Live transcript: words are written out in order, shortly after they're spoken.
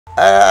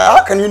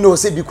How can you know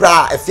say be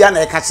cry Afia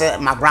na catch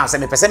Mcbrown say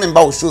me person me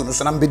ba show no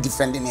so na be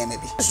defending him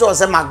maybe. So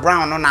say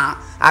Mcbrown no na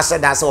I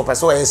said that say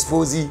person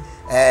expose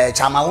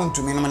chama won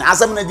to me no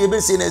asem na dey be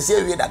say na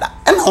say wie dada.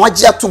 E na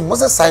waje atom mo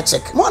say side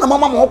check. Mo na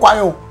mama mo kwan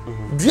yo.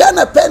 Dua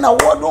na pe na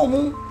wo do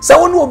mu. Say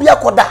woni obi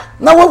akoda.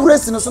 Na wo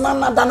wuresi no so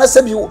na da na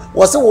say bi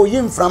wo say wo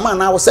yim frama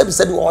na wo say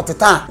bi wo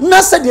teta.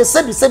 Na say bi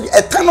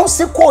etano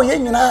se ko ye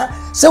nyina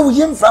say wo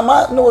yim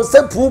frama na wo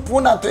say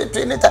pupu na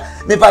twenty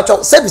me pa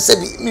cho say bi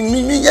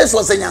me yes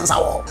wo say nyansa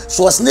wo.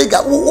 So snake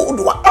wo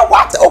do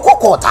what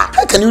okokota.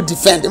 How can you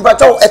defend? Me pa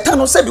cho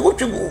etano say bi wo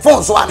twigu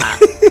phone so ana.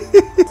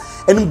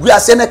 And we are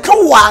saying a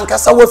kawan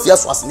kasa wo fia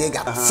so snega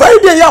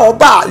Friday ya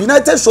oba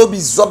United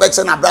Showbiz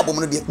Zobex na brabo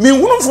mo de me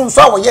hunu fun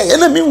so wo ye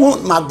na me hu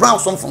Mcbrown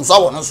so fun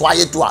so wo no so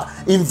aye to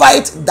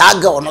invite that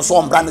girl no so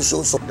on brand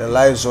show so the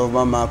lives of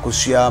Mama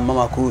Kusia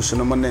Mama Kusu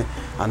no money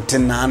Ante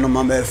na no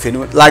Mama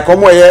Afia like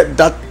omo ye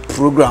that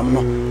program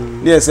no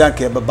ne say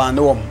ake baba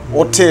ne wo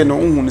wote no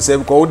hu ne say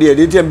because wo de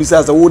dey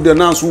bisa say wo de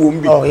na so wo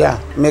mbi oh yeah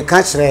me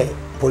catch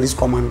police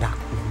commander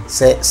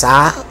say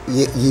sa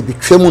ye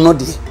betwemu no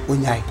de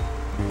onyai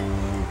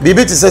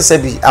Bibi ti say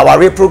bi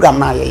our program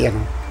na ye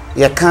no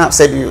ye kan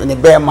say bi ne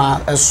be ma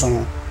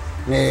eson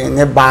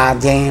ne ba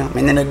den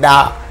me ne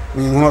da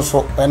me hu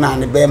so na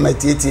ne be ma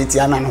tietie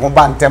ana ne ho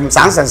ba ntem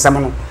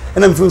sansensem no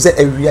na mfim say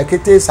awia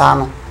kete sa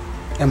no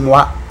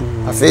emwa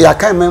afi ya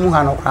kan ma mu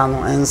ha no kra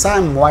no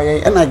ensan mwa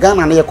ye na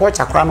Ghana ne ye ko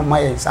chakra no ma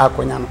ye sa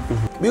akonya no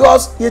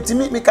because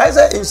yetimi me kai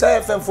say in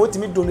FM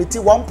 40 donate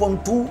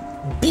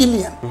 1.2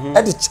 billion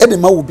e de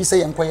ma wo bi say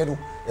ye nkoye do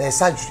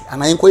surgery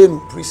ana ye nkoye no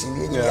operation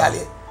ye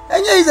nyale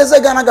enye is say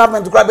Ghana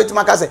government to grab it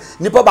makase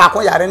nipa ba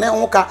kon yare ne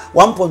nka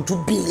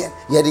 1.2 billion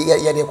ye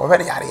de ko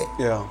hwe yare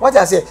what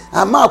I say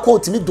ama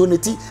quote me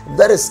donate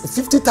that is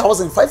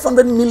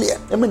 50,500 million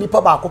ema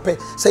nipa ba ko pe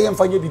say yem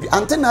fanye bibi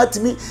ante na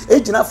atimi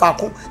ejina fa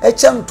ko e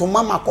chem to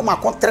mama ko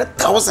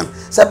 3,000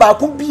 say ba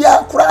ko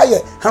bia kura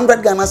ye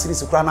 100 Ghana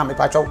cedis kura na me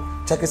pa chow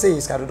check say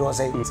is carry do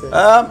say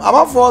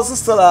ama for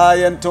sister la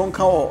ye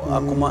ntonka o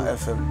akoma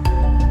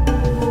FM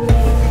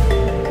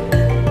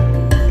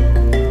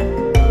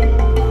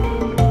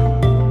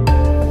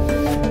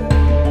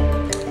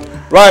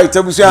right,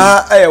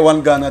 Abusia,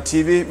 One Ghana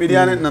TV.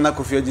 Mediane Nana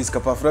Kofi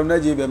Jiskapa from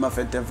Nigeria, my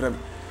friend from.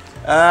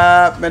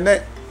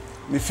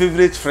 My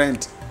favorite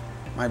friend,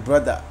 my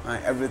brother, my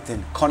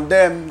everything.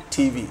 Condemn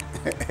TV.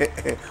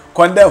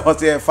 Condemn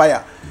was a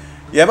fire.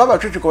 Yeah, Baba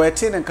Trichico, a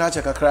tin and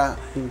catcher kakra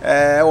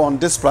on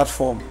this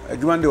platform.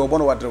 You want the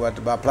Obon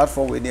what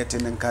platform with the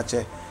tin and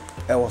catcher.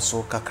 I was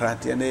so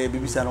kakrat and a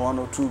BBC 1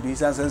 or 2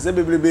 B's and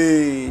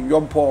baby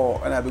Yom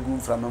Paul and I be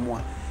good from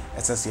Memoir.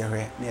 As I see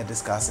here near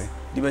discussing.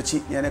 Dibachi,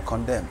 Yana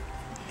Condemn.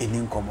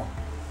 In common.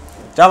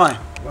 Jamai,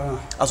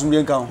 as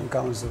we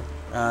council.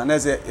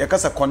 There's a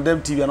casa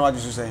Condemn TV and what you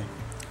say.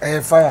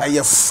 Fire,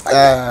 yes,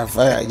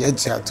 fire, get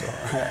chat.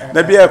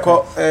 The beer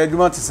call, you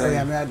want to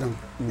say, Madam,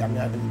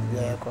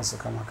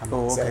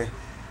 okay.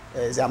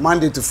 It's a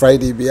Monday to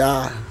Friday, be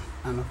and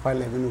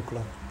 11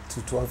 o'clock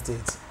to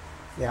 12:30.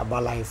 Yeah,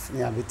 about life,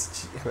 yeah,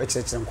 a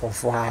church and call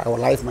for our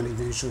life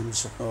management show.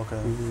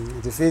 Okay.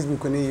 The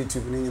Facebook and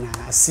YouTube,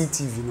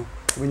 CTV, no.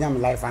 We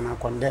name life and I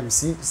condemn.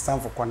 C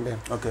stand for condemn.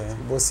 Okay.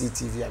 Both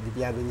CTV,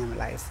 I be name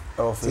life.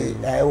 Oh,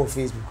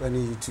 Facebook and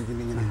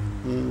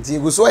YouTube. See,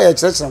 we saw a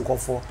church and call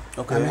for.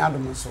 Okay.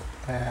 I'm so.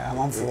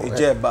 I'm for.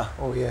 Jeba.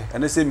 Oh yeah.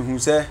 And they say me who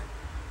say,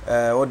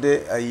 what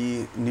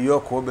day New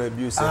York or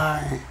baby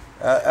say.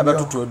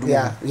 About to do.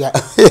 Yeah.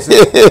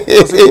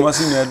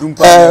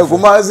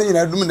 Kumasi in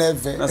a doom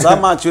never. As I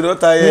match you,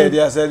 tired.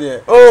 I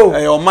said, oh,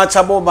 your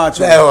matchable match.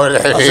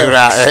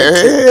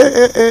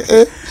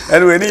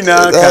 Anyway, Nina,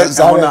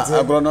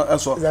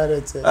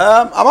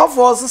 I'm up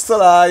for sister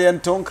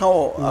and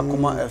Tonka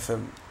Akuma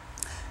FM.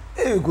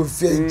 Eh, good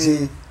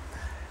fear.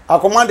 I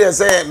command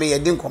say me, I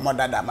didn't command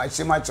that my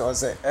shima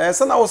chose.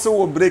 Son also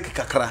will break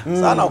Kakra.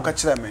 Son, I'll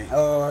catch them.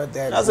 Oh,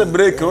 that's a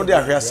break. Oh, they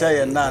are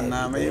say and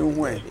none. May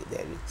way.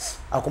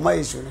 I command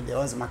issue. There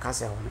was my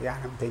castle. Yeah,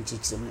 I'm paying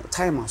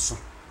time or so.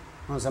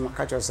 I was a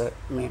catcher say,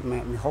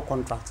 me whole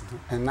contract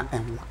and not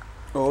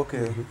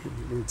okay.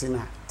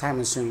 Time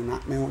is soon.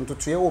 Me want to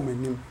 3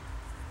 women.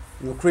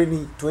 No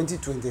crazy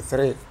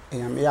 2023. I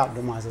am here.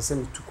 Domas the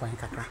same to Quine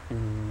Kakra.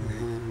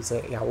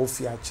 Say, ya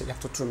Afia, you have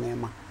to true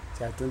name.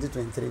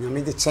 2023. I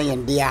made the change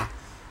and there.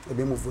 A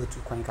be move to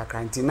Quine Kakra.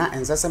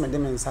 And some of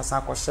them in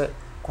Sasa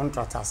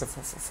contract as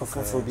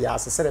for be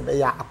as I said,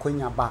 be a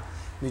Aquina bar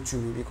me to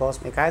me because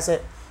make I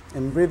say,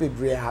 and brave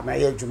Brea, my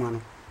age,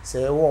 Jumano.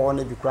 Say, oh,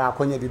 only be cry,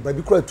 but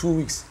be 2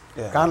 weeks.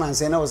 Can I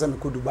say, I was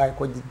able to buy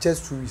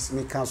just 2 weeks,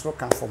 make cancel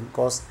confirm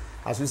because.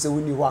 As we say,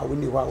 when you are,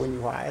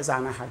 as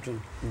I had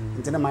dream.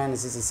 Into the mind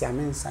is a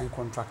main sign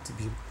contract to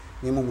be.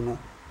 Nemono,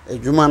 a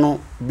Jumano,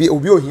 be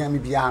obio here, me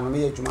be an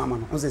me a Jumano,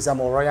 on the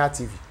some Royal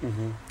TV,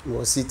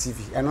 or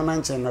CTV, and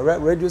on a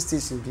radio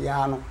station,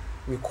 piano,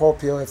 we call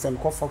POFM,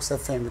 call Fox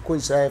FM, we call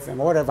FM,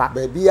 whatever,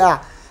 baby.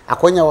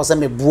 Akonya was a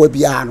me boy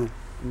piano,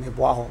 me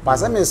boho,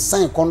 but I may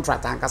sign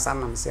contract and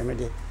Cassandra, say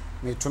me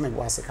to me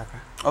was a caca.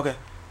 Okay,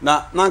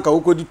 now, Nanka,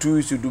 who could do 2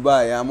 weeks to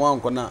Dubai, I'm one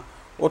corner.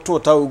 Auto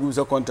tower gives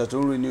a contact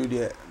only renew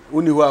there.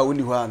 Only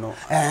who no.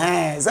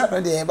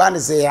 Exactly the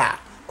band say ya.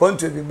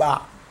 Country be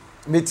bar.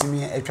 Meet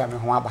me a tram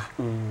waba.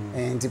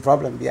 And the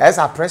problem be as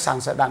a pressure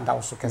and said that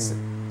also case.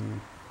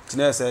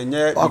 Tina say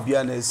nye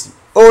bibianesi.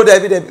 Oh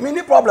David,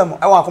 mini problem.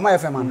 I want come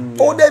FM man.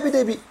 Oh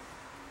David.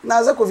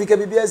 Na za ko fika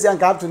bibianesi an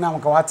ka up to now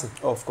ka wate.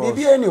 Of course.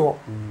 Bibi eni ho.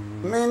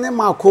 Me ne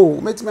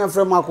mako, meet me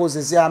friend mako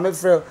say ya me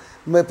friend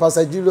me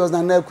Pastor Julius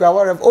na na kwa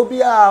whatever.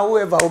 Obia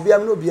whoever, obia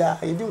me no bia.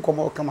 E din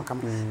komo kama.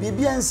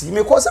 Bibianesi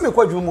me ko say me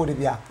kwa dwumo de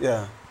bia.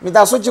 Yeah. Me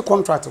da so ji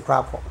contract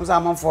crack. Nso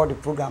am for the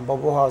program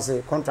Bobo House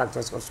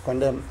contractors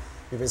condemn.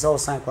 If it's all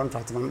signed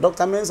contract,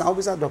 Dr. Menson,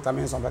 obviously Dr.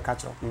 Menson on the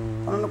catcher.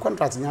 On the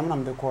contract,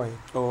 I'm the coy.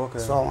 Oh, okay.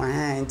 So,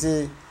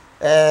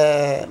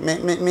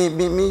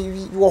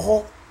 me,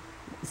 you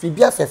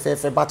Fibia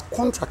but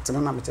contract,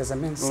 and I'm just a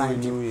man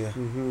signed you.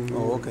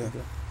 Oh, okay.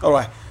 All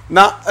right.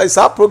 Now, it's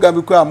our program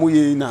because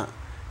I'm now.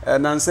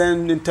 And I'm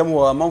saying in terms of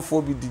a month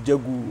for the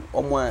Jagu,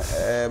 or more,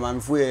 my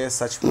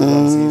such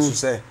programs, to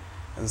say.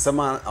 And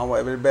someone,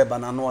 our baby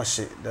banana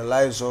wash the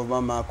lives of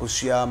Mama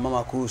Kushia,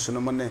 Mama Kus,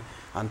 and money.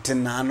 Ante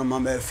na no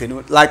mama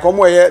fenu like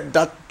omo ye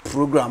that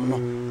program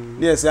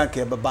no yes ya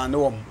ke baba ne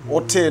wo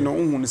ote no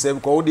hu se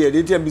ko wo de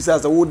dey bisa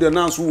say wo de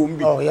na so wo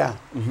mbi oh yeah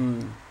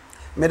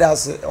me da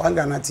say on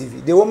Ghana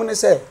TV the woman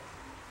say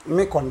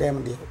me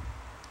condemn dey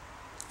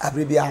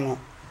abribia no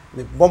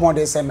me bomo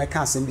dey say me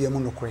can asem bia mu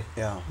no kure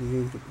yeah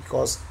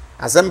because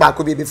asem ba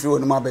ko bi be free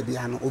onuma ba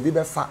bia no obi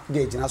be fa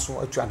dey gina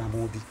so atu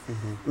adamo bi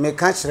me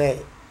can kire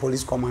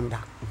police commander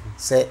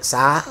say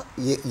sa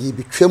ye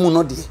bitwemu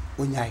no de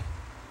onyai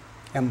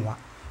emwa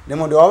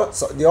demo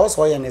they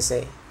also here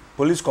say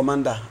police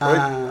commander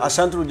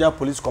Ashanti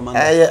police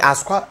commander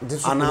askwa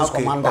this police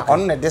commander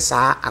on the this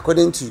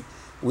according to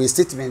we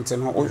statement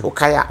no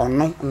okaya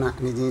ono na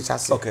ne din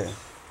chase okay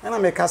na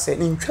make say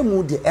ni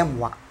ntwamu de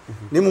emwa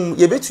nemu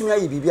ye betumi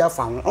ayi bibia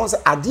fa ho on say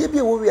ade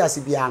bia wo wi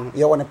ase bia no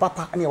ye woni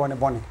papa na ye woni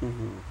bone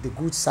the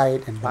good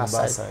side and bad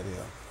side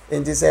yeah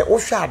and they say o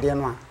hwa ade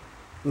no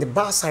the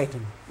bad side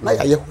no na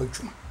ya ye ho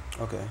adwuma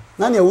okay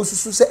na ne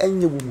osusu se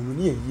enye wo mu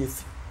no ne ye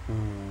fi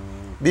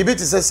bibi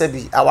ti say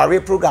bi our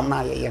program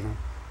na ye no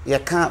ye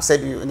kan say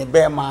bi ne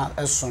be ma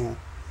eson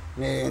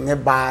ne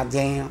ba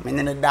den me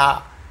ne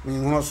da me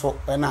hu so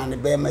na ne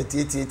be ma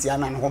tietie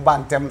ana ne ho ba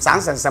ntem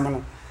sansensem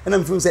no na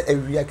mfim say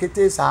awia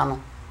kete sa no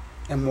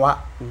emwa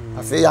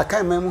afi ya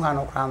kan ma mu ha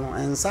no kra no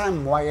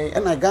ensan mwa ye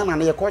na Ghana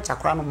ne ye ko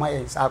chakra no ma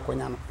ye sa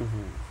akonya no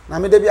na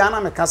me de bi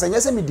ana me kan say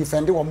nyese me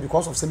defend wo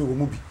because of say me wo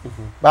mu bi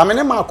ba me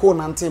ne ma ko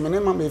nante me ne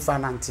ma me fa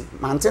nante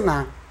mante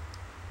na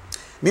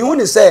me hu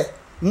ni say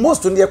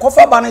most on the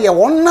cover banner ye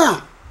won na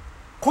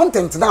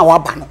content na wa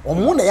ba no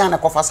omo na ya na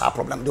cover sa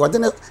problem the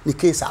ordinary the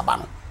case aba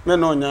no me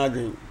no nya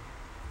adwen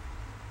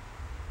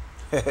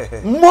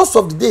most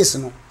of the days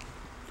no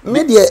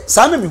me de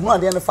sa me hu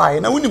ade na fa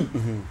na wunim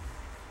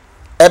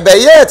ebe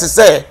ye to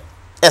say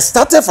it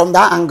started from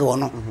that angle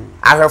no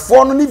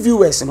ahwefo no ni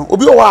viewers no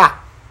obi o wa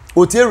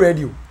o tie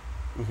radio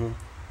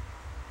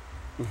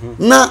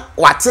na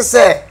what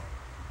say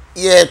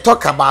ye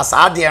talk about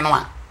sa ade no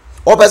a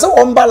o be say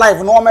o mba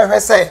live no o me hwe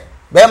say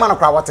Bema no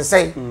kra what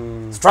say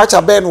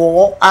structure ben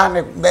wo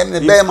an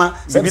bema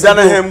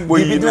bibidana hem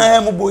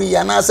boyi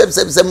ana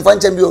seb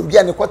fanche bi obi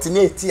an kwete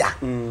na etia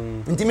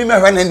ntimi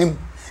mehwe nanim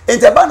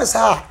enti ba no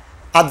sa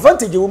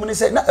advantage wo me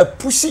say na a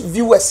push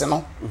viewers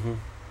no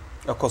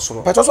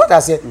akosoro but also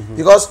that say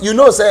because you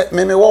know say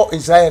me wo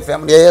Israel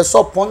FM they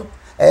support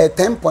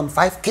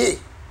 10.5k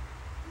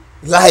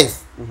live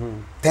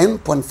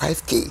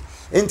 10.5k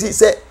enti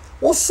say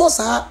wo so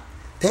sa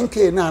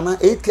 10k na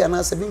 8k na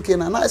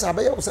 7k na say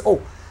abaye wo say oh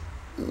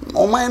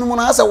o man no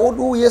na asa wo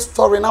do ye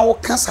story na wo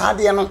ka sa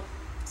de no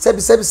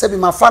sebi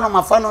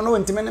mafano no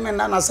ntime ne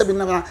na sebi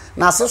na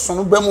aseso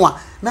no bamu a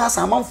na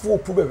asa amanfo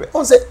opu bebe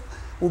on say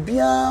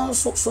obia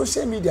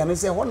social media ne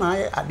say ho na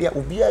ade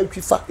obia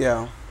atwifa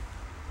yeah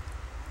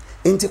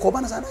enti ko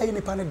bana sa na ye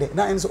nipa ne de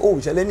na en say oh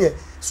jele ne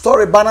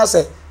story bana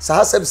say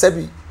sa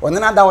sebi on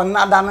na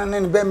da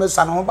ne be me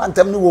sa no ba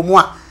ntam ne wo mu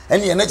a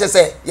ene ye ne che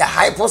say ya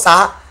hype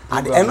sa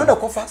ade eno de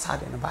ko fa sa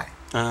de ne bai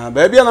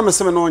baby na me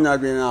seme no nya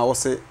adwen a wo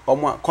se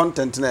omo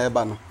content na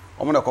eba no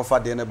omo na kofa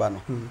de na eba no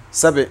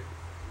sebe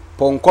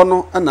ponko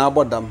no na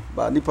abodam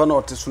ba nipa na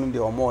otesunu de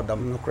omo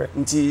odam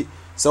nti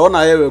se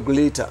wona ye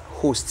regulator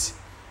host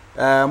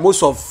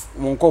most of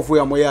monkofo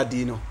ya moya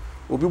di no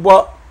obi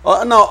bo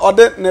na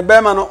ode ne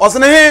be ma no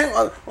osene he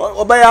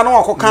obeya no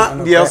akoka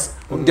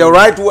the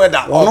right word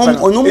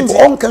onum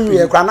onkan wi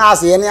ekra na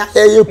ase ye ne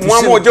ye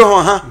push mo je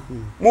ho ha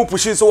mo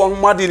push so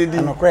won made ni di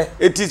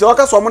eti so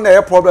ka so mo na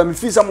ye problem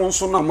fi sa mo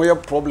nso na mo ye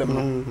problem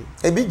no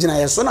e bi gina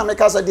ye so na me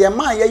ka say de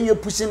ma ye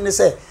pushing ne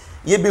say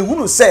ye be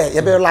hunu say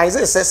ye be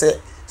realize say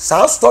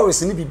sa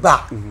stories ni bi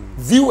ba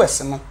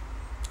viewers no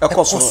e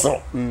koso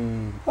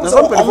na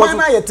so pe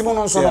na ye timo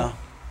no nso no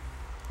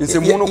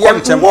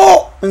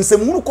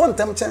nsemu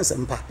kontem chance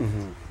mpa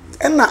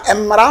enna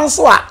emra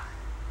nso a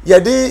ye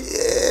de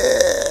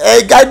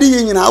guide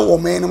yin nyina wo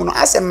men no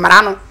asem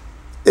mra no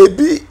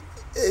ebi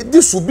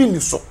di subi ni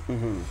so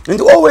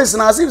and always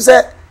na as if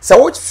say se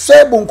wo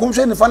hwe bonkum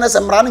hwe nifa na se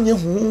mra na nye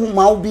huhu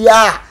ma wo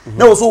bia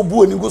na wo so obu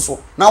oni guso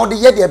na wo de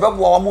ye de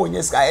bebo wa ma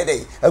onye sika ye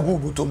de agu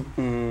butom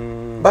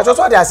but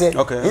so de ase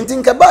nti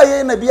nka ba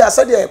ye na bia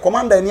se de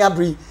commander ni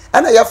abri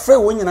ana ya frɛ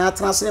wo nyina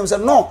atena se say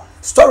no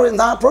story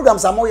na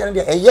programs am wo ye de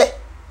eye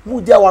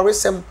mu dia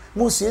waresem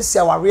mu siesi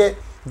aware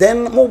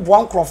then mu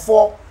boan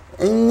krofo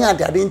nya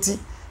de ade nti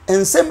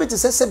ensem bi te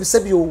se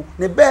sebi o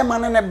ne be ma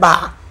ne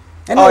ba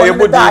ye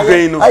bodin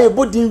dwen no aye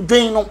bodin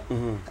dwen no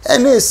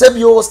ene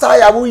sebi o star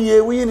ya wo ye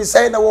wi ni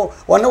say na wo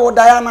wona wo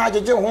da ya na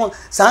ajeje ho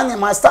sa ne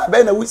ma star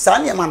be na wi sa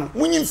ne ma no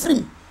munyin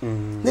frim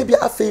ne bi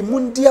afei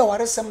mundi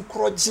awaresem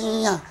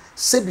krogin a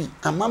sebi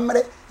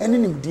amamre ene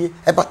nimdie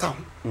e bata ho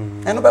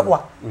eno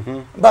beboa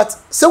but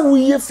se wo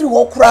ye firi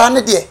ho kura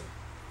ne de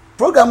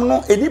program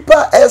no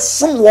enipa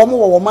esom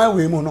wo man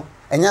we mu no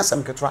enya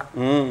asem ketwa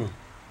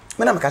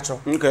me na me ka cho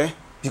okay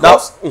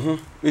because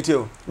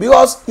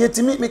because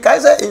yetimi me kai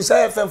say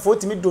inside FM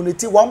 40 me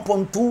donate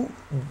 1.2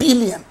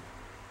 billion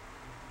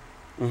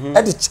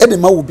edi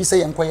ma wo bi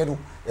say enkoye no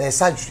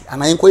surgery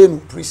ana enkoye no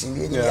operation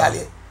ye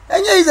yale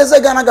enye is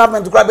say Ghana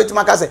government kura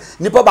betima ka say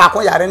nipa ba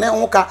kon yare ne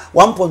nka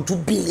 1.2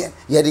 billion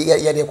ye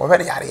de ko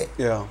hwe yare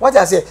what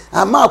I say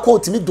ama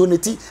quote me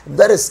donate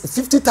that is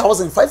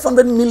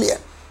 50,500 million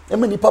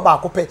ema nipa ba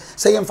akopɛ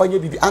sɛ yɛmfa nya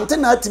bibi ante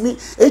na atimi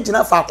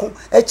ejina fa ko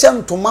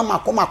ɛkyɛ ntoma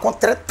mako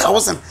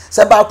 3,000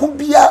 sɛ ba ko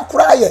bia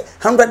kura yɛ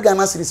 100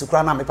 Ghana cedis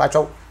kura na mepa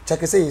twɛw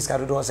check say is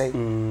kado do sɛ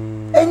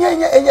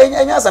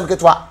enya asam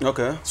ketwa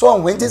okay so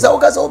on when this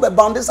oga say obe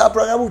bound this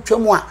program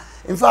twɛmu a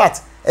in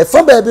fact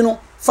ɛfa baabi no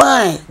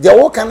fine the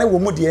wo kan wo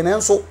mu de na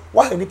nso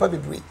wa ha nipa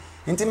bebre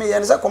nti me yɛ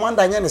ne sɛ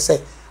commander nya ne sɛ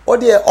o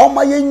de o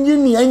ma yɛ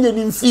nyi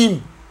ni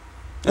mfim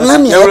na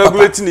me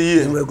regulating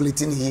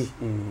ye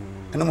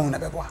ɛno mo na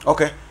bɛboa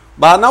okay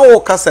ba na wo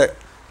ka se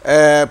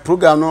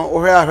program no wo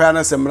hwɛ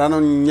na se mra no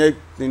nye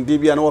ndi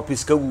bia na wo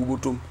piska gu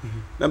botom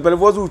na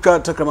mpelefo zo twa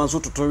takraman so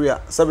totowe a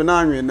sebe na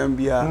anwe nam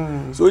bia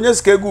so onye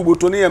sika gu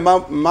botom ne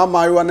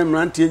ma yo na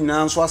mrantie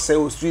nyina nso asɛ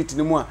o street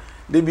ni mu a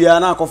de bia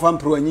na akɔfa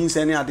mpro anyin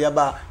sɛ ne ade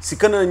ba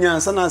sika na nya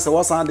nsa na sɛ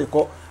wasan de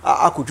kɔ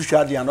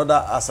akotwitwa ade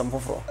anoda asɛm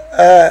foforo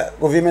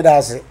ovi me da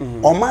ase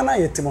o ma na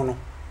yetimo no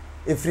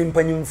efiri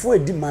mpanyimfo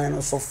edi man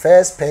no so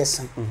first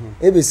person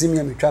ebesi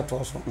me metwa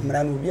to so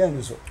mra no bia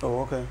ni so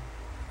oh okay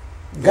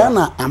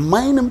Ghana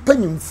aman ne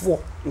mpanyimfo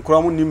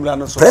nkura mu nimra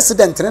no so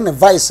president ne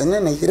vice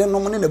ne yire no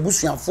ne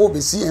busuafo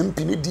besi MP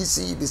ne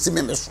DC besi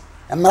me so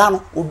mra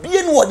no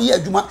obie no wode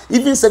adwuma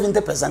even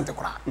 70%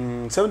 kura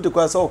 70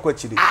 kwa sa okwa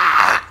chiri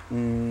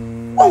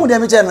wo de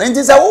me che no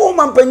enti sa wo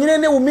mampanyine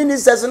ne wo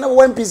ministers ne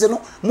wo MPs no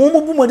mu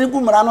bu mode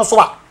gu mra no so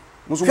a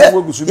muso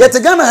mu gusu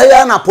yet Ghana ha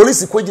ya na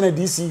police ko gina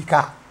DC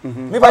ka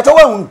me ba to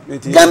wa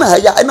Ghana ha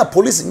ya na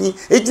police ni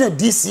ejina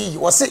DC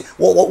wo say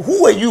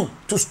who are you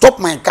to stop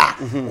my car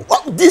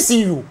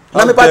DCU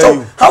na me ba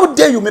to how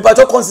dare you me ba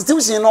to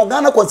constitution no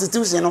Ghana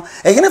constitution no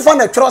e hene fa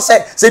na tro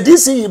say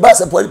DC ba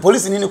say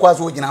police ni kwa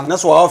so gina na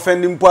so wa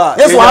offending pa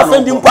yes wa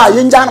offending pa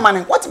ye nja na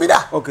man what be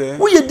that okay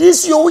who ye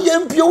DCU who ye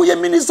MP who ye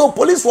minister of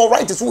police for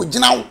right so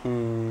gina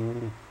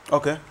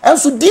okay and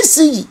so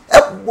DC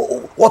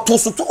what to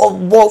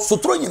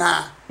sutro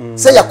nyina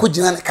say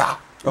yakugina ne car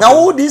now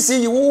who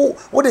DC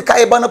who the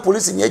kai bana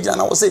police ni agina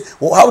na wo say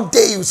how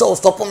dare you so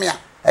stop me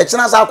a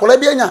china sa akola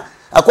bi anya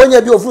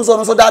akonya bi ofuru so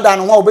no so dada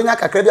no ho obenya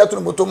kakra bi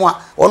atono botomu a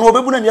ono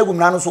obebu na ne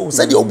agumna no so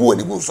say de obu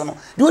oni gu so no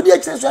de odi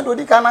akire so de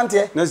odi ka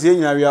nante na se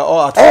nyina wi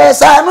all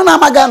sa no na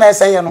maga na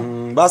ese ye no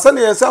ba sa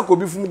ne yesa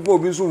akobi fum ko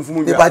obi so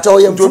mfum wi ba cha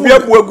oyem to bi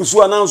abu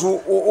agusu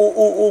ananso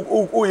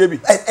o ye bi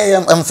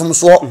mfum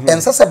so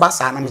ense se ba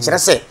sa na me kire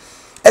se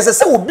ese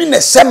se obi na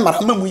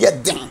hemara mamu ye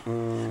den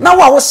na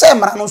wa wo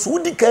hemara no so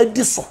udi ka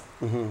di so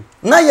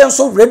na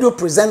yenso radio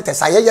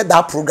presenters ayeye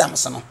that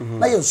programs no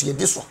na yenso ye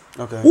di so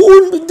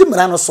wo di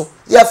mra no so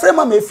ya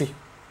frema mefi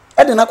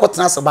e de na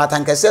kotena se ba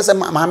tankase se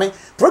maame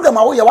program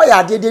a wo ye wa ya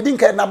ade de di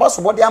nka na ba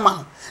so bode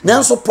ama na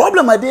yenso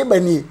problem ade ba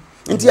ni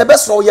nti ye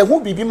beso ye hu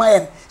bibi ma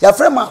ye ya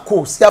frema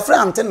course ya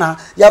frema antena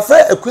ya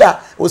frema ekua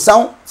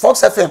osan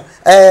Fox FM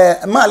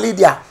ma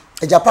Lydia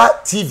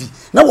Agyapong TV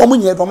na wo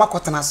munye do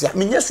makotena se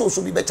menye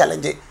so bi be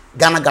challenge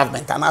Ghana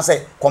government and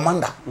say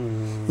commander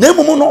na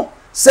emumu no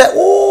say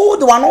oh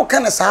the one no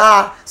can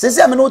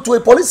say me no to a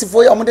police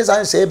for your money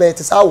say be it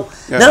sao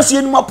na so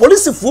yenuma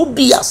police for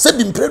bia say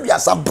bi mpredu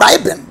asa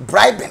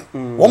bribing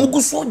wo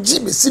mugu so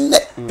jibe sinne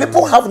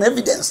people have an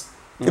evidence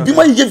e bi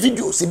ma ye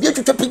videos e bi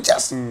atwetwe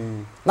pictures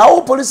na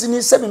wo police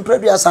ni say bi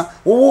mpredu asa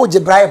wo je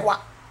bribe wa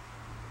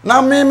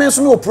na me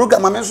so me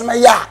program me so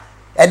me ya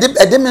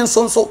ede me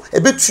so e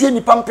betue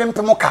nipa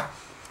mpempem ka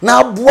na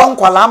abua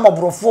nkwala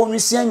amabrofo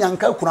nwisia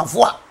nyanka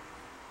kunafo a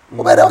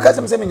obeda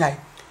wakati mse menyai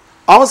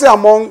I want to say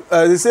among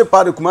they say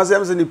part of Kumasi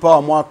I'm saying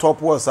nipa more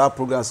top was our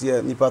programs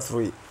here nipa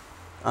 3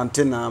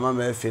 Ante na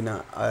Mama Afia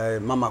na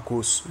Mama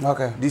Coast.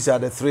 Okay. These are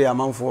the 3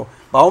 among 4.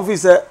 But one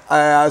say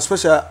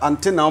especially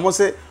Ante na almost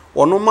say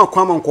ono ma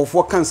kwama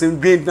nkofo kan say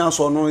grade na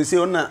so no say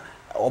ona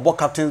obo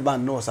captain's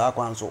band no sa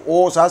kwan so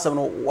o sa asem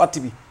no what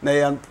be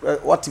na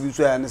what be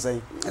so ya ne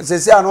say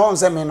say no on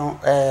say me no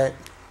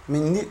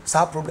ni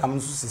sa program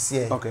nso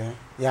sisi okay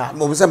ya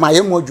mo se ma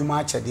ye mo adwuma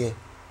akyede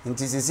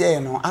nti sisi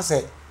no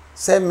ase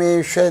se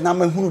me hwe na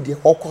mahunu de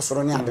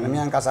okosoro ne ade na me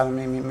ankasa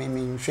me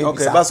hwe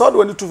okay but so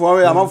do ni to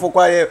for amanfo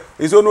kwa ye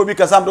is no bi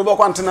kasa do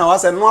kwa ntena wa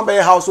se no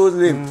be household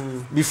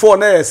name before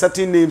na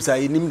certain names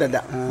are nim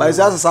dada but is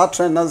as a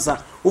trend na sa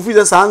ofi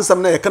se sa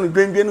ansam na ye kan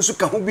dwen no so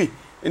ka ho bi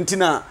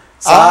ntina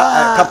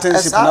sa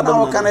captainship na do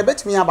na kan e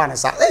betimi aba ne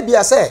sa e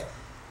bia se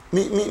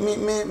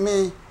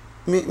me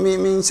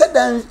said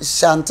dan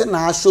shante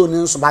na show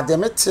ni so but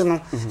dem ti no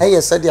e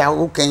ye said dia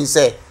who can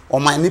say o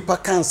my nipa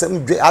kan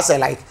sem as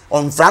like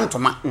on front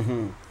ma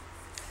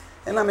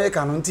en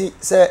America no nti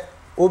say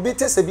obi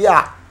te se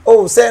bia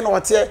o say no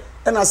ote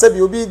e na say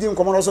bi obi di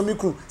nkomo no so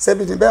miku say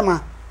bi di be ma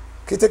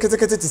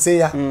kete ti say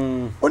ya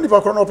o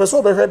nipa kro no person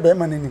obehwe be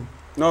ma nanim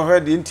no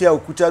heard nti a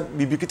okuta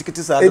bibi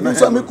kete sa e bi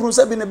so miku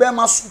say bi ne be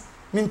ma so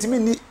mintimi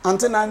ni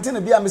ante na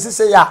bia me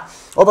say ya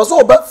obeso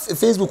oba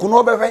Facebook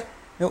no obehwe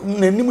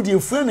nanim de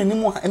efura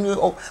nanim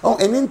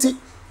eninti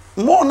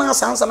mo na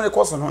sansa me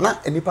koso no na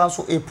enipa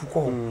so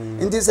epuko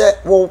nti se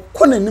wo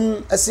ko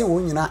nanim ase wo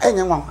nyina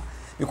enya nwa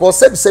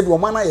because sebi wo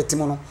mana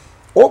yetimo no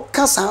o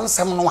ka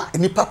sansa no a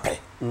enipa pe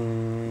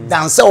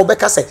dan se wo be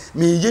ka se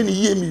me ye ni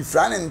ye mi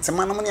fura ne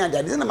ntema no ne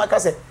agade na maka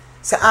se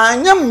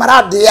anya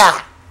mmara de a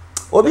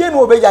obi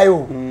enu obeja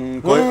yo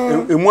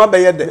emu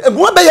abeye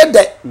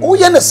de wo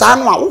ye ne sa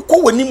no a wo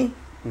ko wanim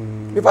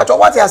mi pato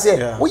what you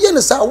say wo ye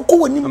ne sa wo ko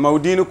wanim ma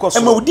udin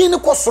ni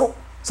kosoro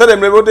se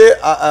dem rebo de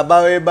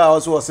abawe ba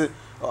also was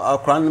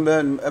akran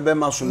be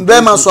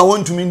maso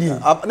wontumi ndi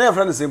na your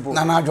friend simple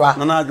na adwa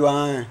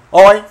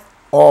oi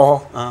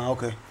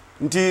okay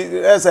nti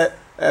ese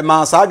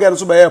ma saga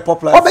so be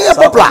popular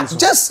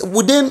just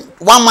within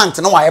 1 month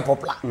no why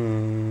popular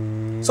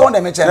so on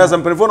the meche na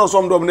some telephone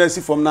so do na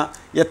si from na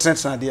ye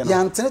trentina de no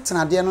ya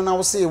trentina de no na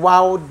wo say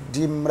wow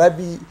di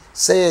mrabi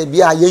say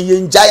bia ye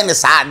njai ne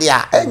sa de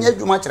a enya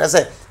adwuma kire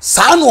say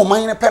sa no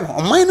man ne pe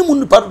no man ne mu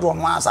nipa do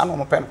no sa no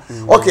mo pe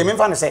no okay me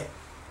fa ne say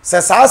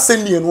se sa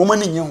asemi no ma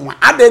ne nye ho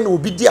ade na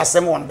obi di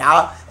asem on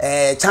da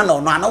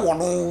channel no ana wo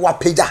no wa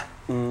page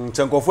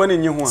senkofo ni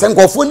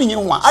nye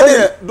ho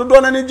ade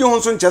dodo na ne ji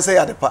ho so nche say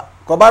ade pa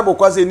ko bible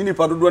kwa say ni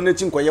nipa dodo na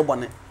chi nkoye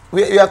bone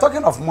we are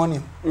talking of money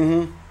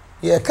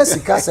ye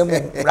kasika asem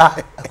ra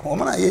o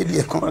mana ye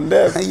die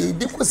Condemn ye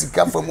di ko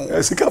sika fam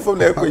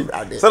na ekoi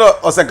so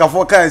o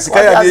senkafo kan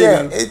sika ya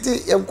de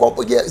eti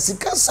enkopo ye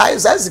sika sai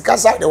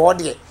de wo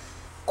de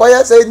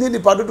koye say ni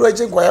nipa dodo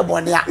chi nkoye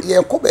bone a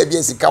ye ko ba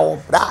bia sika wo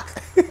ra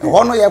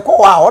hono ye ko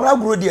wa hono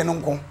agro die no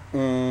nko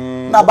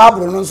na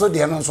babro no so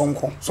de no nso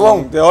nko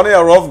so the only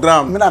a rough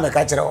ground me na me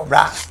ka kire wo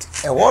bra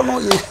hono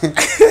ye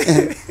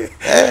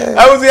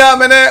awuzi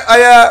amene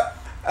aya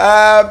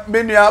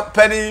menua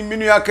pani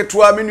menua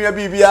ketua menua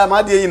bibia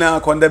ma de yina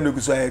condemn ne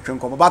guso ayetwe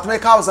nkomo but me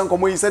ka wosan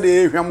nkomo yi se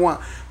de ehwamo a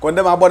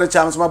condemn abone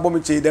cham so ma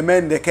bom che the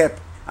man the cap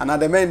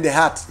and the man the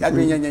heart ya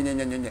dwen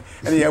nyenyenyenyenye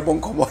ene ye bon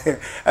nkomo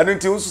eno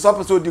nti unso so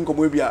person odi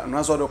nkomo bia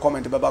no so do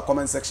comment baba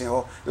comment section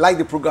ho like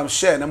the program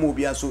share na mo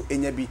bia so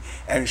enya bi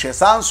enhwe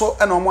sanso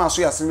eno mo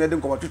aso ya senwe de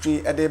nkomo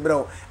twetwe e de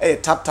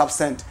brɛ tap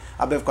send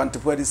abef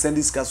kwantepo de send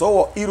this so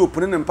wo Europe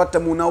ne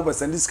mpatamu na wo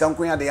send this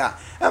nko ya de a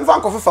emfa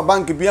nkofa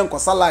bank bia nko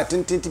salary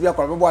tintinti bia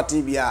kwa bebo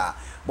ati bia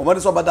bomade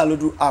so bada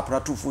lodu app ra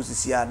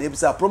 246 ya de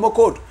bisa promo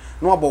code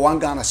no abo 1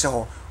 Ghana she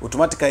ho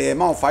automatically ye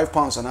ma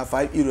 £5 na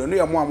 €5 no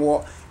ye mo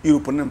amwo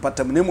Europe ne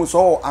mpatamu ne mu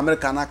so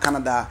America na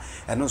Canada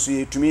eno so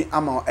ye tumi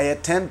ama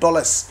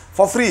 $10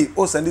 for free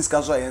o send this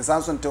so ye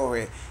sanso nte ho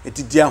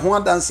eti dia ho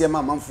adanse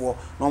ma manfo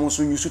no mo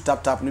so use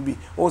tap no bi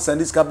o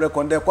send this cable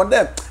condemn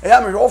e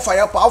ya me ho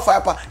fire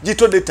pa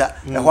jito data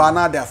e ho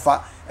ana da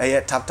fa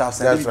tap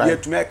send bi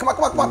tumi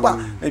kama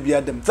na bi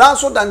adam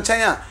sanso da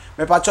nchen a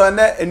me pacho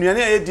na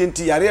enuane aye di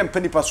nti yare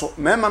empanipa so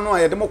mema no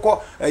aye de mokọ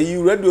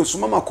radio so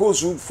mama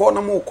kosu for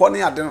na mo kọ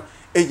ne ade no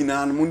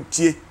enyina no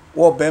muntie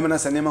wo be me na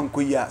sane man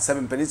koyi a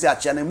 7 penisi a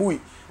chia na mui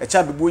e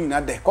cha bebu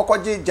nyina de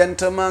kokoje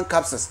gentleman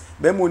capsules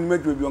be mo ni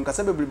madwo bi on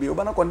kasa bebrebe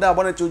oba na konda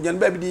abona che ojan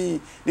ba bi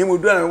di ni mo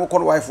dura na mo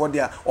kọ wife for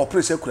dia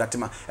operation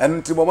kuratema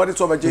en nti bo mode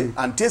so baje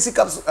Ante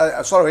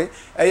capsules sorry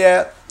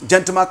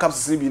gentleman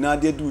capsules bi na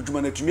de du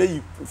djuma na tumi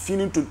ayi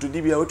finin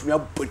tontodi bi a otumi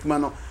abotuma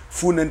no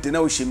fu na ntena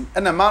ohim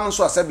ena ma no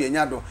so asabe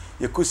anya do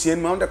yekosie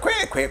ma de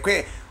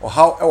kwe o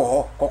how e wo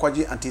ho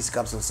kokoje Ante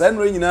capsules sa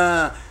nro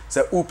nyina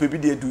sa upe bi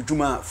de du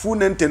djuma fu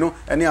na nteno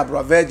ene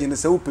abro virgin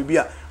sa upe bi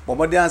a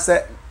bomode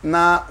anse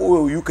na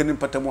o UK ni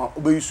patamu a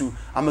obeyusu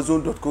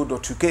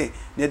amazon.co.uk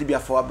ne de bia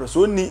for abro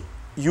so ni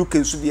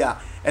UK su bia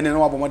ene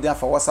no abomode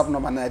afa WhatsApp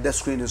number na the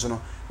screen so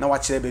no na wa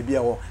kire ba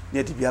bia wo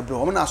ne de bia bro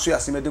ho na so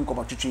yaseme de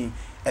nkomatwetwe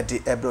e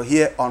de ebro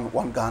here on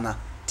 1 Ghana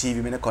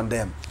TV me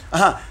Condemn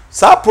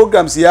sa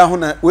programs ya ho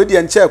na we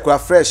de nche kura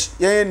fresh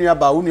yen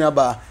nuaba wo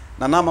nuaba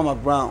na na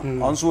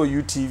Mcbrown on so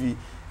UTV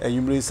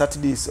yumre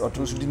Saturdays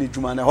otonso di ne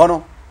djuma na ho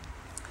no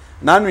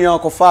na nua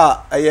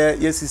okofa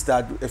ye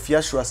sister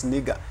Afia Schwar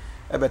nigga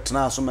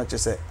ebetena so meche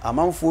se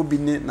amanfo bi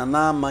ni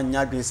na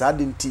manya dwen sa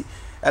adenti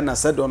na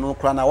se do no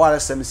kra na ware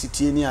sem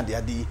sitie ni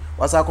ade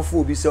wasa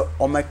akofo obi se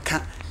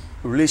omeka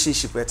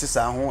relationship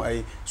etesa ho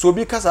so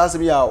obi kasa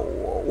asem ya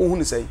wo hu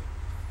ni sei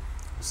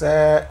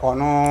say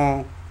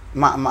ono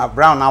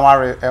Mcbrown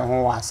aware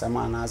ho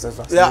asema na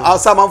aseso yeah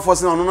asama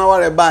force na ono na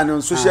aware ba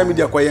ne social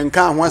media kwa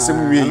yenka ho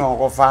asem wi na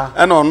okofa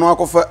e na ono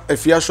akofa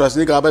Afia Schwar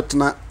ni ga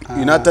betena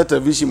United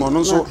Television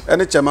ono so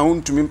ene chema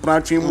huntumi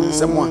mpratwe mu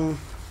nsemo a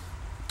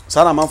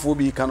sana manfo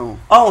bi ka no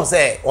oh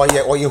say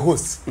oye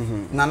host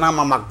Nana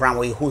Mcbrown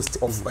oye host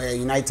of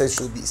United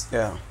Showbiz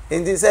yeah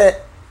and they say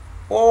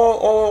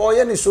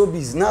oye ni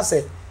showbiz na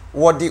say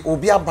what the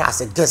obi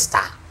abas guest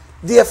star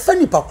they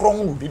funny pakro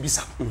hu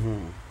bibisa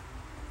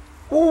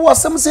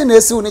wasem say na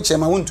esi oni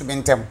chema huntumi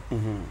ntem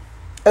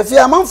if you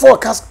are man for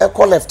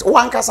call left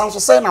one can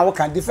say na we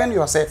can defend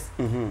yourself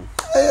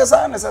yes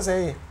I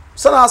say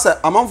sana say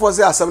amanfo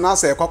say asem na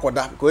say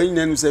kwakoda ko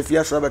nyina nu say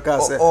Afia Schwar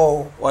beka say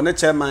one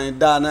chairman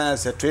da na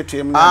say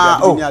twetwem na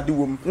ade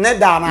wom ne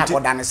da na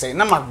akoda ne say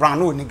na Mcbrown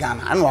no ni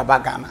Ghana ana waba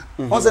Ghana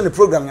on say the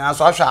program nyina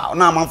so ahwa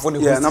na amanfo ne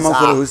host yeah na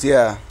amanfo ne host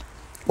yeah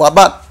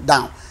waba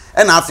down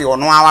and Afia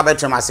ono awa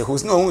betwem as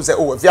host no hu say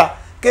Afia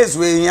case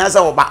we yin say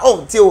oba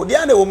ti o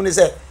dia na wom ni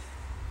say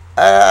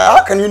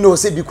how can you know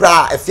say bi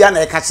kura Afia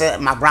na e ka che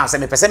Mcbrown say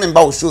me pese me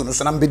ba o show no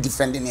so na be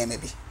defending him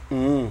maybe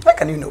how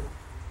can you know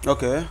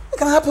okay it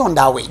can happen on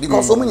that way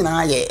because so many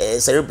na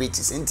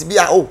celebrities nti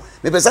bia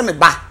me pese me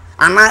ba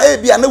ana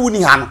bia na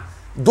wuni ha no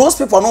those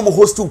people no mo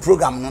host to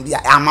program no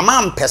bia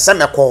amama mpese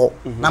me ko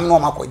na me no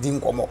makodi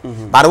nkomo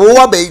but wo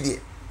wa ba idi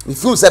me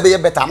feel say be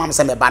better amama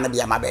say me ba na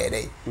bia ma be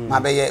dey ma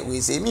be we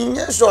say me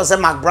sure say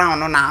Mcbrown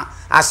no na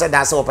I said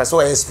that so person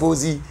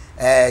expose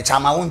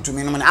chama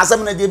wontumi no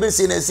asem na de be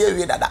say na see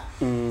awie dada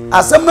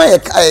asem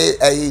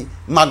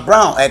na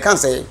Mcbrown can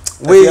say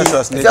we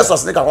just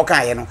nigga ko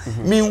kan ye no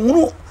me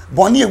hunu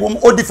Bonnie woman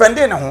or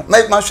defending her.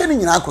 My machine in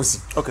Akosi.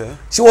 Okay.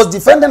 She was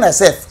defending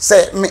herself.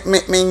 Say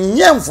me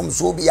yam from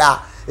Sobia.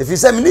 If you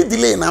say me need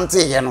delay in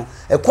Ante, you know,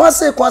 a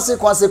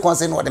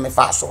consequence no de me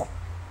faso.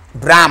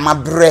 Bra ma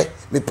bre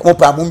me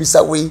popa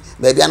mumisa way,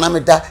 baby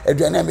anameda,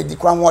 Adriana me di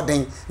crown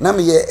warden, na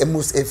me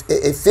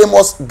a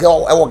famous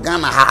girl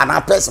Ghana ha and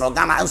a person of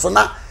Ghana and so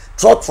now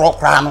trot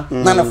crown,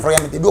 none of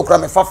friend they do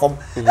cram a fafom,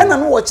 and I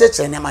know what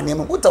church and my name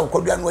what I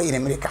could run away in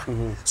America.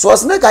 So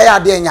as nigga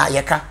idea in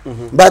Yaka,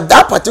 but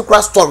that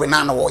particular story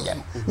none of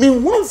them.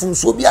 Mean one from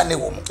Sobia ne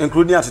woman,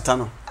 including at the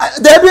tunnel.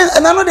 There be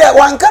another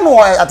one canoe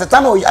at the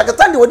tunnel. I can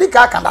tell you what the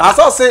car can. I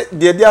saw say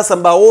the idea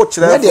some watch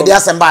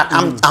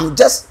I'm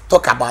just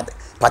talk about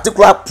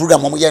particular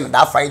program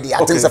that Friday. I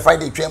think it's a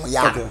Friday train.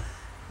 Yeah.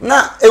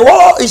 Now a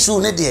war issue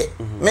ne dear.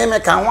 Me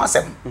can want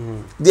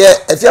them. There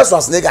Afia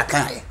Schwar nigga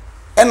can.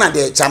 Ena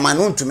de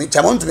chairman to me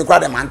kwa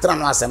de mantra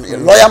no asem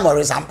lawyer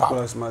Maurice Ampa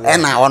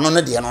ena ono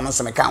no de no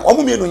so me kan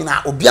omo mienu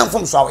nyina obian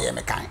fom so awoye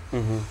me kan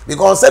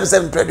because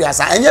 77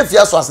 producer enya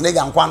Afia Schwar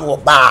nigga nkwa no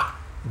ba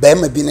be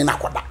ma bi ni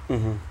nakoda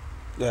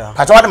yeah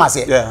pacho what am I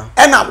say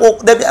ena wo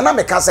de bi na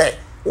me ka say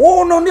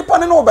wo no nipa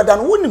ne no obeda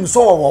no wonim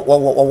so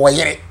wo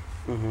yere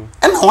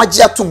ena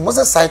wagia tum mo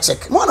say side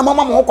check mo na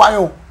mama mo kwan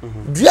yo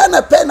dua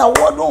na pe na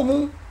wo do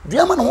mu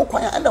dua ma na ho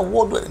kwan ena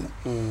wo do no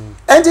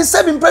and the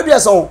 7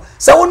 producer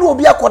say wo no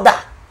obi akoda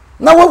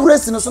na wo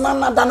wuresi no so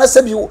na da na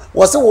sebi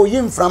wo se wo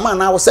yim frama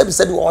na wo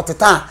sebi wo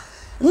teta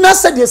na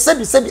sebi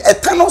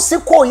eta no se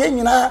ko ye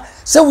nyina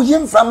se wo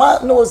yim frama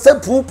na wo se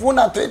pupu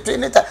na twe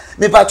neta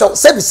me pa cho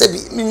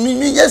sebi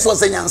mi yeso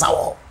se nyansa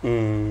wo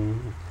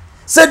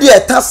sebi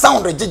eta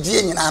sound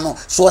jeje nyina no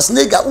so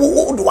snega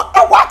wo do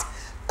what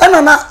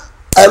na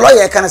a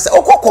lawyer can say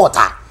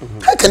okokota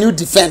how can you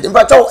defend me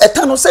pa cho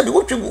eta no sebi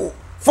wo twigu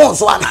phone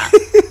so ana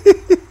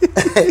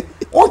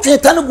o twe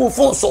tanu go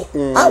phone so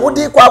wo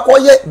dey kwa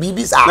ye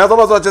bibi sa na to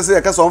ba so che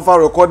say ka so on fa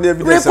recording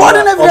evidence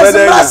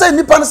na say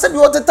nipa no say bi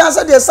o teta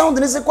say the sound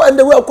ni say kwa and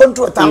the way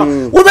control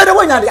tanu wo be dey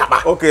wonya dey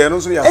aba okay no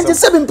so ya and the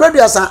seven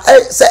producer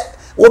say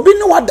obi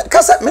ni wada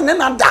ka say me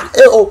na da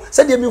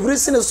say dey me huri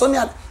sin so ni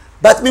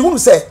but me hum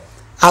say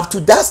up to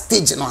that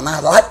stage no na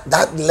like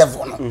that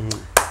level no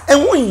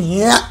and when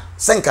here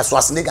say nka so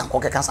as nigga nko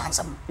keka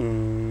sansam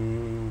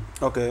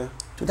okay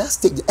to that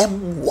stage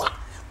emwa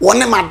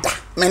woni mada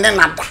me ne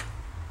nada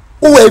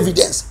who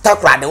evidence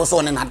takra de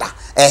so ne nada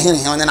hin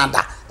ne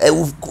nada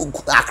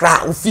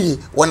akra ufi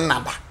won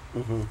nada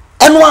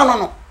eno ano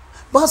no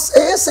but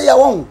say ya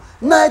won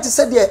na it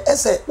said there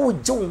say wo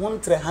je wo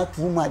ntre ha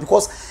too much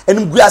because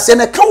enim guase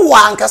ne ka wo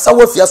ankasa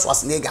wo Afia Schwar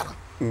nega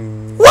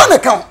no one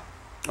account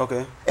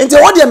okay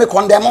enti what dey me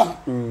condemn on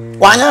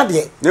wanya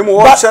de ne mo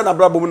wo share na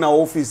brabo na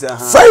office ha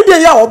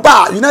Friday ya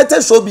oba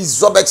United Showbiz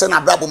Zobek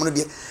na brabo no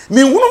de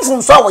me hunu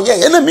from so wo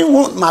ye na me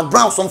hunu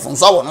Mcbrown so from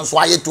so wo no so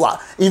aye to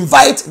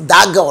invite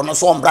that girl no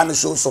so on brand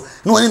show so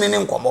no ni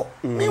nkomo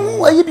me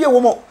hunu ayi bia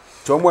wo mo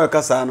to mo e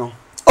kasa no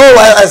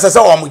I say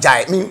wo mo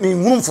jai me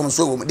hunu from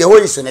so wo the whole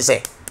issue ne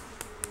say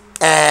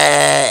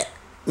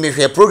me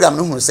hwe program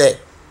no hunu say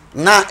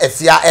na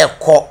Afia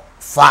ekọ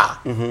fa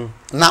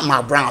na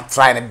Mcbrown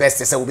try the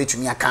best say we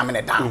betumi akame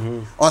ne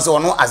down on so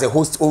no as a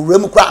host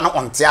owrem kra na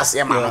onte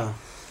ase ma no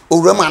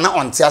owrem na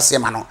onte ase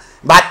ma no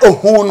but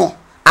ohun no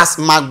as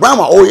Mcbrown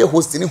or ye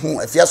host ni hu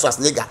Afia Schwar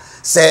nigga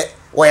say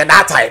we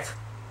that type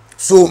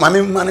so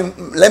mami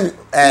let me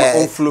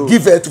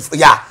give it to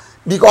yeah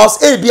because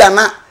bia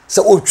na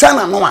say otwa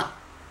na no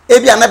a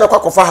ebi anabe kwa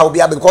kofa ha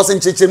obi a because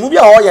ncheche mu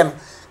bia ho ye no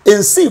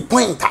ensi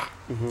pointer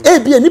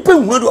ebi enipa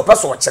hu do opa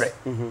so kire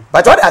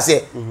but what I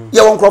say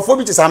ye won crofo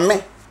bi tisa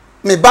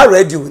me ba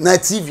radio na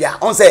TV a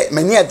on say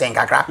mani eden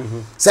kakra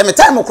say me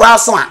time kra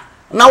so a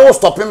na wo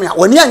stop me a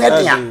woni anya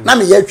den a na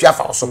me ya atwa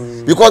fa so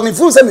because me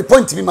feel say me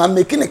point bi ma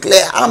making it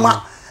clear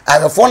ama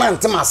I phone and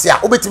timase a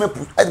obetime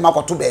put e ma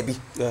koto baby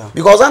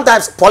because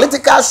sometimes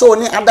political show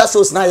ni other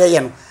shows na ye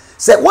no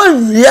say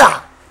one we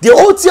are the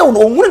old tie no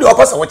hunu de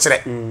opa so wo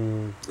kire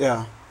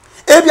yeah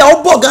ebi a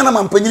wo Ghana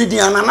man panyini din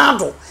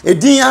ananado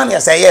edin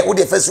an say ye wo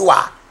de fesu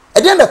a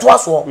e den de to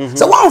aso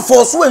say one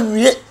force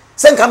anwie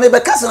say nka me be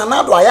kase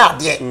nanado aya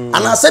ade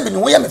ana say bi ne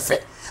wo ye me fe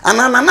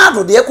ana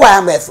nanado de kwa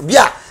ya mef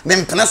bia me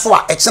mpene so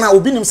a e kina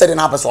obi nim say de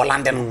na apeso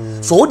lande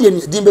no so wo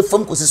de din be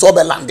fam kosi so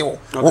be lande wo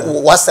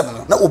wasem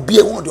no na obi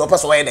e wo de opa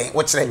so ye den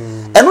wo kire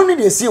eno ni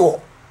de si wo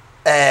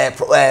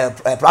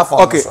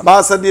platform okay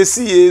ba sa de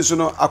si yesu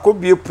no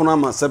akobie puna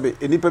ma sabe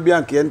enipa bi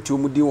anke enti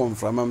omudi won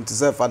frama mti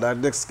say father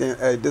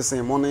this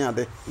morning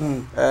ade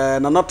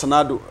na not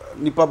nado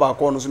nipa ba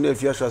ko no so na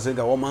Afia hwa say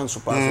ga wo man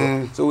super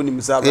so woni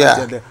misa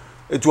ba de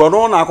etu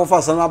ono na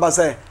akofa sa na ba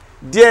say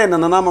die na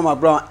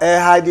Mcbrown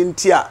hiding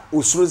tia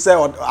usuru say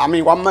I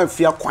mean one man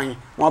Afia kwan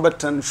one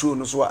betan show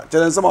no so a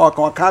chele nsema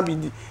wa ka bi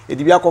di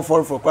edi bi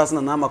akofo for class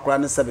na makra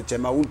ne sebe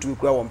chema wontu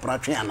kura won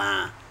pratwe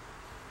ana.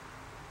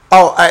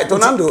 Oh,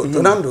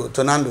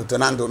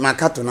 Tonando. My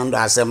cat Tonando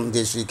asem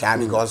this week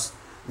because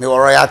me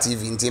Royal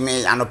TV inti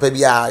me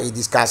anopebia he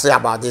discuss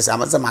about this.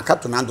 I say my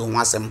cat Tonando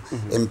wasem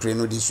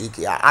empreno this week.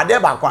 Ade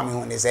ba kwa me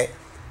hu say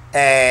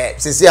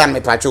sisi an me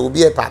pacho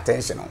obi e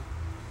attention.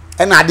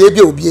 And ade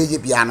bia obi e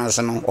bia no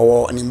so no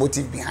or any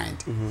motive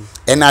behind.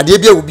 And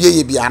ade bia obi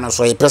e bia no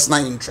so a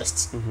personal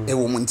interest e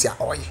wo munti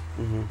a oye.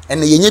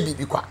 And yenye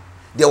bibi kwa.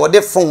 There were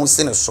the phones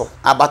in so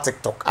about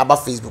TikTok, about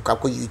Facebook,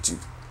 about YouTube.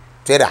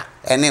 Twitter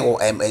ene wo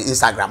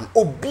Instagram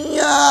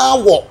obia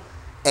wo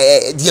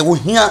die wo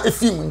hia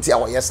efim ntia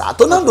wo yesa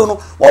Tonando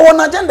no wo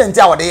na agenda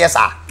ntia wo de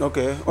yesa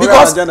okay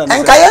because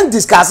enkayen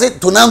discuss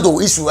Tonando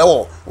issue e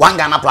wo one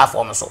Ghana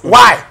platform so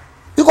why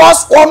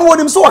because one wo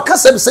dim so waka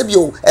sebi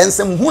o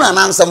ensem huna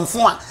na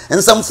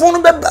ensem fo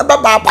no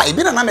ba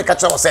ebi na me ka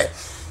che wo say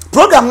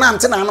program na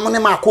ante na no ne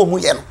ma ko mu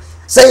ye no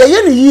say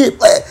ye ni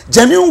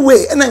genuine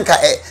way enenka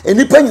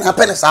enipa nyina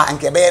pene sa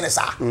anke be ne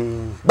sa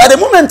but the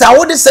moment I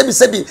would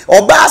sebi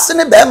oba ase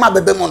ne be ma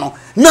bebe mu no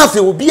na fe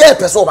obi e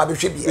pese oba be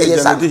hwe bi e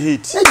yesa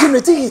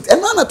generate heat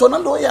and na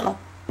Tonando ye no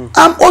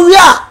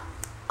owia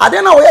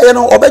ade na oye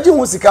no obaji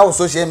hu sika on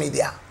social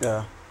media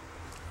yeah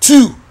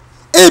 2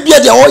 e bia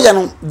de oye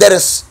no there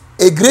is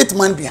a great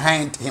man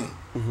behind him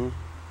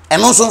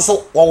and also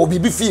so wo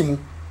bibi film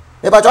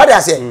e ba twa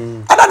de say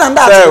other than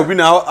that say obi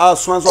na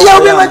aswan so yeah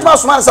obi na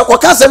aswan say ko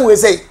kan say we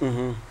say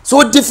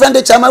so different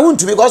the chama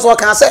won't because what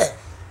can say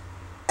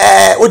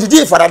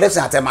odidi for that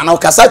atema na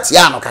okasa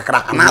tia no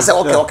kakra ana say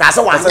okay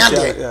okasa wanya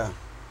de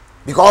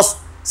because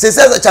say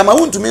the chama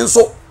won't mean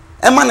so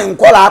e ma ne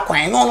nkola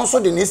akwan no so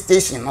the next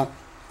station no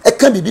e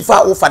kan bibi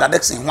fa o father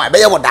Dexon ho e be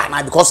ye woda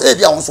na because e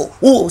bia won so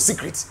wo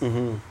secret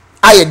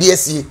aye de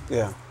asie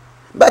yeah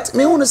but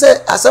me who say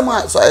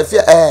asema so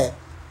Afia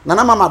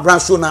Nana Mcbrown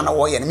show na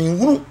wo ye me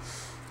hunu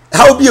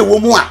how be e wo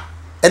mu a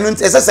eno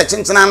ese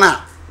chenchena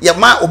na ye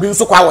ma obi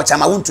nso kwa wo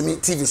chama wontumi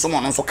TV so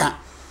mo no so ka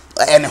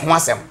ene ho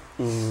asem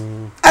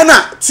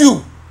ana 2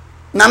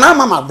 Nana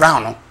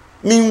Mcbrown no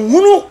me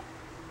hunu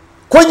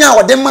konya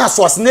wo de ma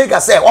so snake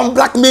say on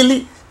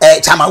blackmail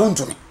chama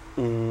wontumi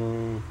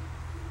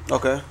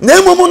okay na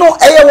emomu no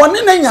eye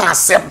woni na nya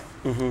asem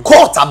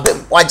court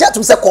abem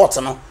wajatum se court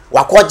no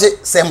wakoje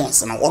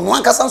sermons no ono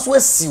ankasa so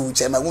asiu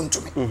chama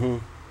wontumi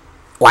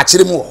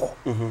wachire mu ho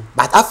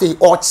but afi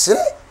o chire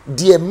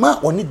de ma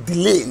oni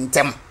delay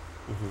ntem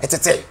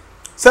etete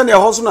send your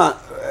house na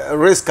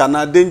risk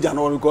and danger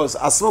no because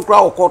asem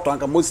kra o court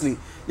anka mostly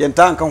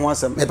yenta anka ho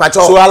asem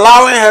so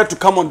allowing her to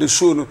come on the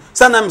show no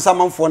send them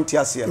some for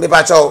ntiase me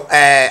pacho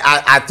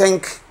I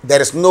think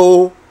there is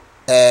no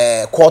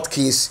court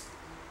case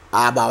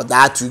about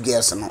that 2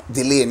 girls no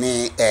delay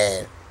ni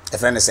a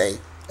friend say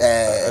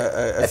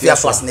Afia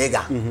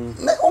Swasnega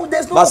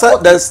there's no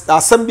but there's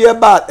assembly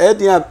about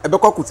dia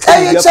ebekwa kutu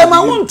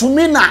chama won't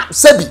me na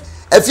sebi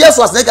Afia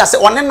Swasnega say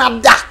one na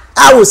da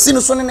I will see no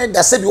so ne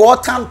da sebi all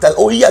time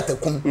o year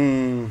takum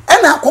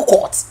and na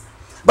court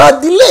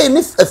but delay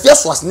ni Afia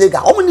Swasnega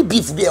how many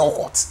beef be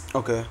court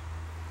okay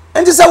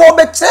and you say wo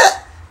be che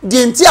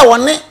the ntia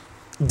wone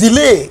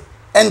delay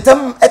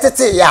entem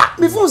etete ya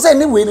before say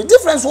anyway the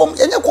difference wo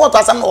enye court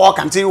asam no work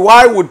until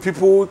why would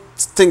people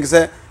think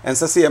say and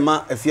say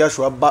ma Afia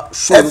show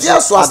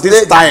at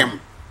this time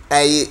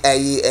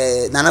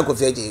Nana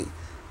Kofeji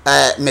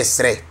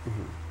mesre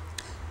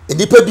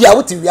enipa bia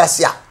wo ti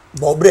wiase a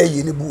bo bra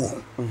yi ne bu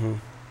ho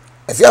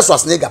Afia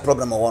Swasnega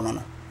problem wo no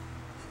no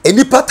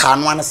enipa ta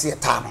no an se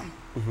ta no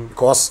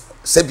because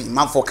sebi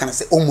manfo kan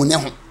say omune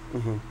ho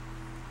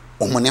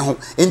omone ho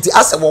enti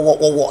ase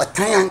wo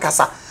tan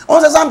ankasa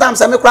on say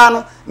sometimes me kra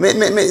no me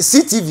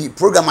CTV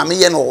program am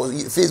ye no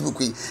Facebook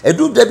yi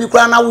edu da bi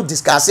kra na wo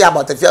discuss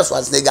about Afia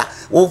Schwarzenegger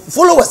wo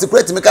followers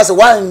secret me ka say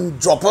one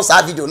drop us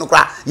a video no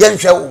kra ye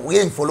nhwe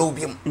ye follow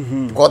bi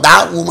because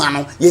that woman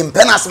no ye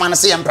mpenas man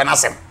say ye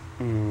mpenasem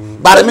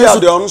but me so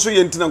de on so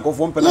ye ntina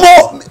nkofo mpena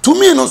no to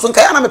me no so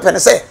nka ya na me pene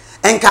say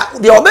enka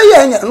de obeye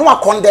anya no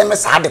condemn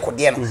sa de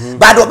kode no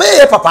but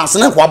obeye papa nso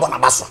ne ko abona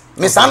baso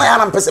me sa na ya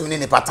na mpese me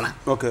ni partner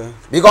okay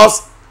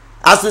because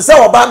as we say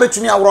oba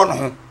betumi awro no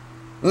ho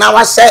na wa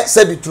hye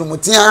se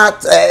bitrumutia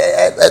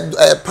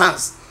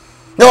pants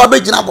na wa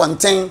begina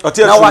bonten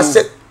na wa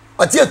hye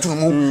otie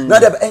tumu na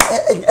de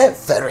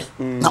very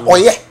na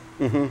oye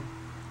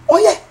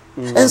oye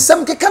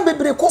ensem ke kan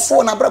bebre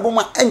koso na brabo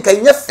ma enka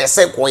nye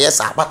fese ko ye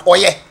sa but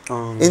oye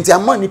enti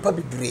ama nipa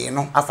bebre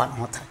no afa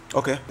no hotan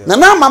okay na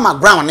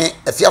Mcbrown ne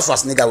Afia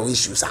Schwarzenegger we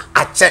issues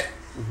a check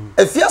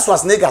Afia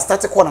Schwarzenegger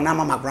started calling na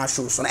Mcbrown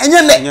shows so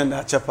enye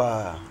na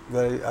chepa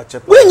very a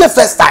chepa we nye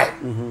first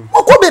time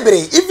oko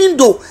bebre even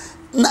though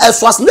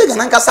Schwarzenegger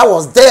Nankasa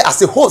was there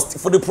as a host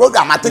for the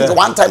program. I think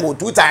one time or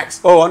two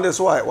times. Oh, and that's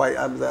why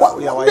I'm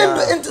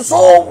there.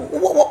 So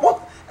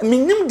what? I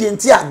mean,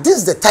 this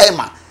is the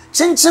timer.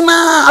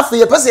 Chinchina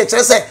Afia person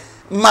say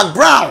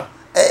Mcbrown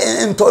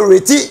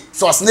authority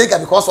Schwarzenegger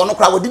because on no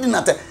crowd didn't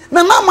attend.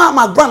 Now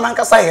Mcbrown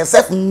Nankasa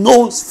herself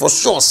knows for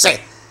sure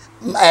say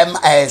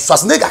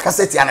Schwarzenegger can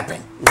say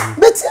tianapen.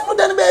 But you know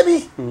then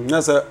baby.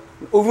 Yes sir.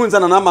 Even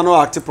na man no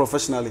act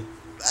professionally.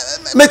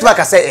 Make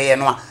back say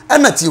no.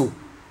 And not you.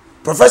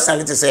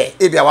 Professionally to say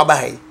ebia waba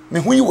hai me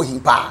hu yi wo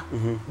himpa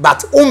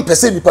but on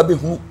person nipa be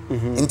hu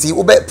nti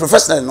wo be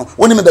professional no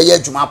woni me be ye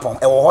adwuma pon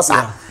e wo ho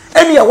sa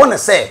eni e wona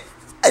say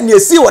eni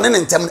esi woni ne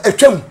ntem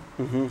atwam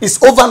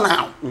it's over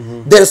now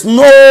there's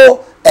no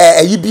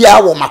yibia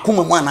wo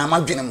makoma mu ana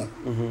amadwene mu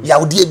ya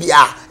wodi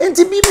bia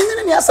nti bi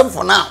bi ne asem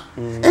for now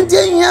nti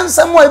ehia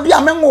nsem wo bia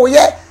me wo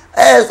ye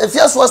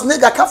Afia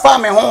Schwarzenegger ka fa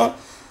me ho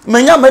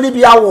manya mani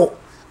bia wo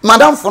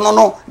Madam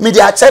Fonono,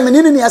 media chairman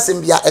in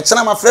Asembia, a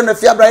channel my friend of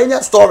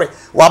Fia story,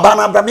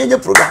 Wabana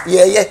Bramania program,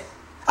 yeah.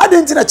 I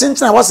didn't a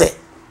chinch, I was say.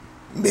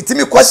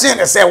 Betimi question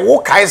and say,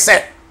 what I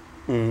said.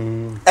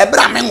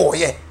 Abraham,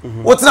 yeah.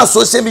 What's not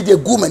social media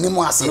goom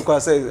anymore? Say,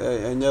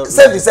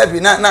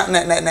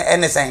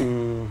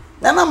 anything.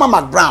 Nana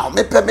Mcbrown,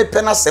 me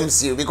penna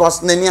sem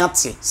because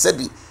Neniati,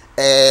 Sebi,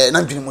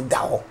 Nanjim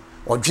Dao.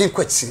 Or drink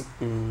quetsi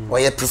or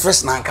ye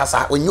professional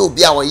kasa when you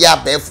be our ya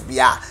bef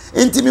bia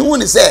enti me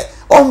woni say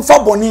on fa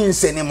boni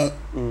nsenemu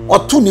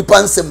or tu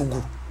nipa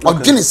nsemugu or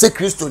dwene say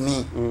Kristo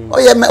ni or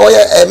ye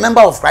a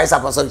member of Christ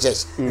Apostolic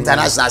Church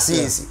International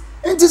CAC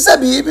enti say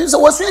bi so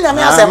wasu nya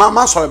me asem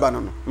mama sorry ba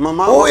no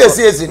mama oh yes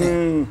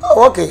ni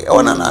okay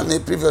oh na me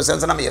previous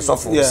sense na me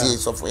sofo see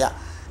sofo ya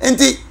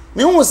enti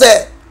me hu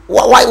say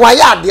why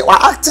ya de wa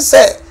act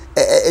say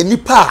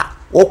nipa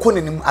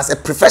as a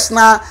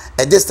professional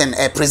distant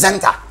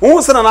presenter. Who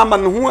said an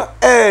man who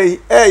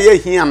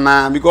here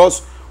now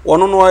because one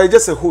no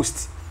just a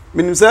host.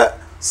 Meaning say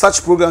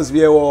such programs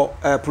be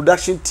our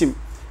production team.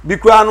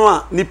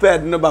 Bikrano nipa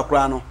no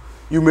background.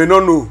 You may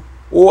not know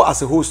or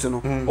as a host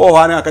no. Or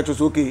I catch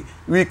okay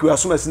we could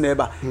assume as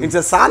neighbor. It's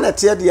a sana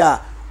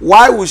there.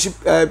 Why would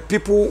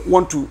people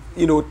want to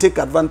take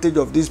advantage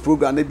of this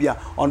program maybe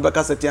on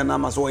Bakaseti and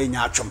Amazon or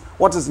Nyachum?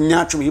 What is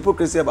Nyachum?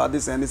 Hypocrisy about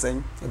this and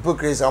anything?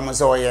 Hypocrisy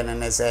almost all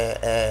and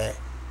say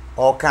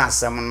all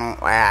kinds of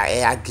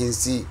I can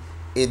see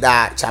either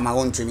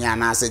Chamagon to me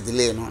and I say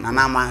delay no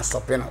Nanama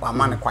stopping or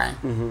man quine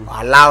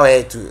allow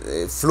her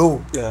to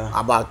flow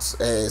about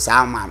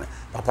some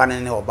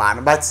papa or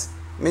ban but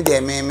me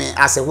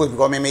as a host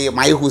because me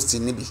my host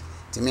in Nibi.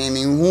 To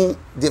me who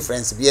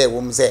difference be a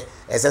woman say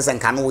SS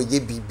can we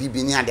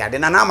be near the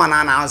na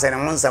na say no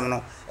nsem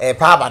no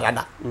pa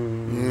badada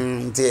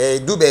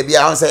do baby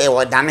I say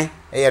e dane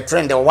e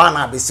trend the one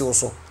na be si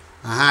so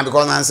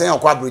because na say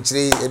okwa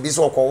brochire e bi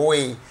so okwo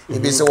we e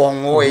bi so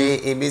won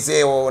we e bi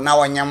say na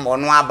wonyam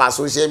ono aba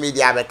social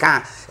media be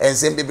kan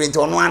ensem be print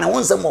ono ana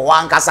wonsem wo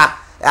ankasa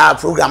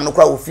program no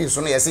kwa ofi so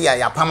no yesi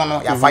ya pam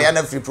no ya fire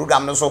na free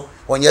program no so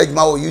onye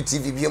adwuma wo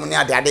YouTube bi mu ne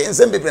ade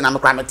nsem bebre na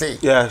mekra mete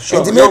yeah sure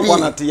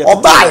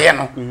oba ye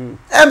no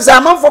say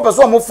amanfo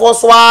person mo fo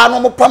so a no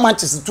mo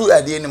pamanches tu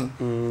ade nim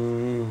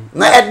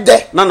na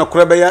edde na no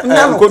kure be ya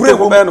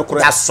nkoto be no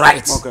kure that's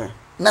right okay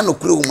na no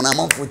kure mu na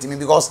amanfo timi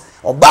because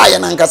oba ye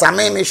na nkasa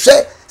me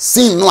hwe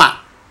scene no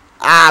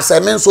a say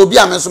me so bi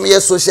a me so me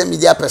social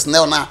media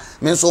personnel na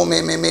me so me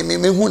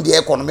hu de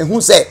e kono me hu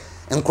say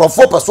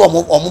nkrofo person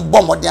omo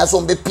bomode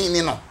aso be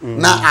pin no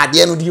na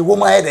ade no di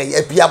woman head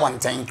apia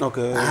bonten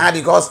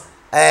because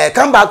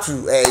come back to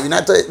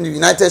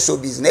United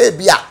Showbiz na e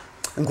bia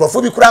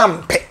nkrofo bi kura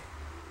mpe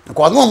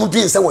ko no mo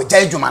dwin se wo gya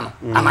adwuma no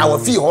ana wo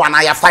fi ho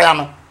ana ya fire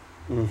no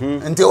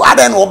nti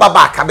ade no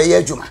baba ka be ya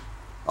adwuma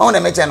on na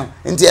meche no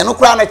nti eno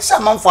kura na cha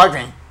manfo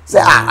adwen se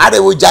ade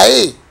wo gya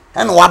e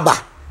eno waba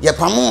ye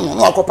pamu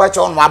no akopa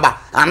cha ono waba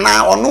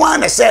ana ono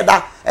ana se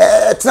da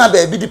tena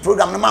ba bi di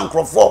program no man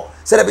nkrofo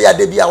se da be ya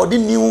de bia wo di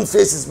new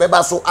faces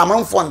beba so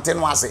amanfo nte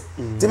no ase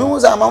ti me hu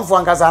se amanfo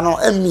ankasa no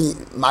emi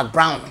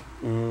Mcbrown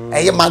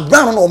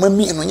Mcbrown no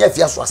me no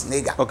Afia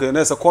Schwarzenegger. Okay,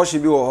 there's a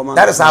caution be o.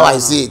 That is how I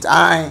see it.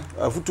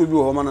 Futu bi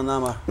o na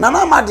nama. Na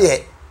nama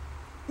de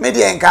me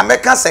de enka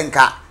meka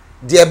senka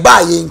de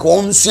ba ye nka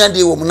onsua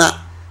de wo mu na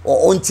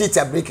o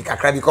ntita break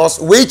kakra because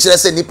we kire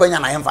say nipa nya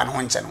na hemfa no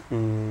nche no.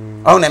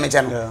 Oh na me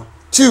che no.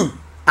 2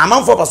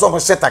 amanfo person mo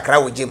set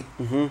akra wo gym.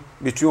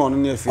 Between one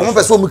and Afia. Omo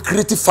person mo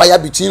create fire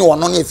between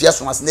one and Afia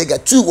Schwarzenegger.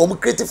 2 omo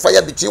create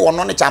fire between one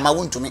and Chama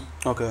wuntumi.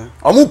 Okay.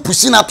 Omo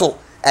push na to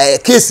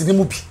case ni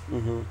mu bi.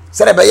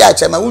 Say be ya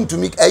Chama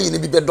wuntumi ayi ni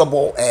bi be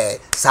double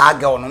sa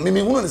girl no. Me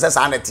hunu ni say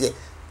sa na tie.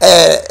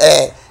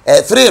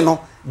 3 no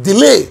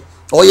delay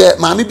oye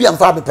maami bi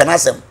amfa be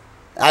penasem.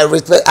 I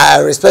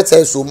respect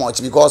her so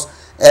much because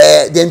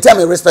the entire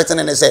me respecting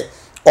and say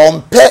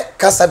on pe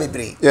kasa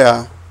bebre.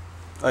 Yeah.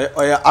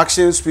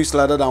 Action speaks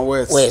louder than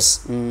words.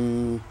 Words.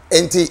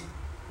 Enti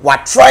we're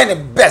trying the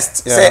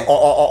best say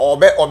or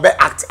be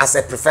act as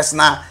a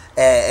professional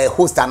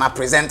host and a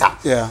presenter.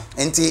 Yeah.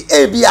 Enti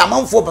ebi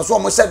amanfo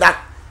person mo say that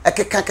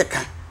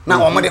ekeka na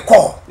omo de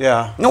call.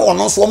 Yeah. No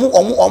ono so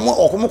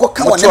omo ko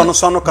kan woni. Ono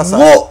so no kasa.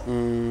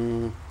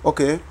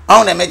 Okay.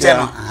 On the meje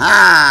no.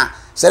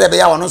 Say be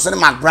ya ono so ne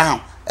Mcbrown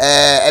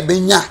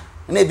ebenya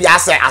na bi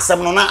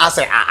asem no na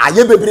ase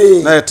aye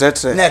bebre na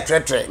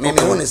tretre me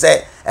hu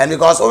say and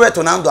because over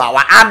to now do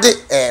our add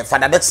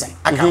Father Dixon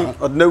aka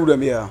odna wura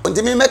me ya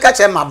nti me make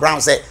che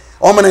Mcbrown say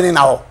o me ni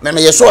na ho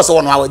me ye sure say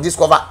one our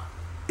discover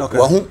okay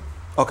wa hu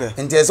okay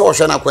nti say o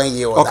hwe na kwan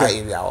ye o da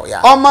area o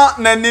ya oma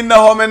na ni na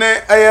ho me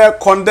ne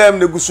condemn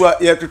ne gusua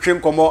ye twetwem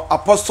komo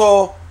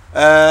apostle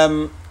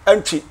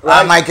Ante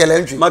Michael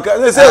Ante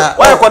they say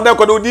why condemn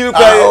ko di ni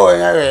kwa oh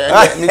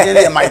yeah me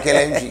dey Michael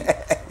Ante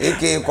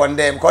aka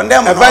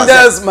condemn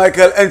Evangelist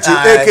Michael Ante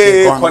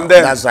aka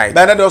condemn that's right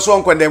then they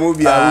also condemn will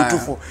be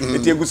utufo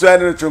eti egusua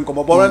ne twetwem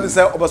komo but when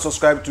say oba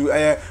subscribe to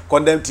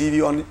condemn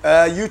TV on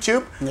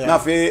YouTube na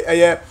fe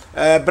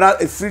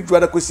brand free to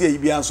other kwesi e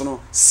bia nso no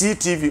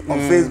CTV on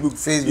Facebook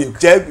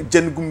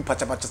jenugum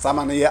pacha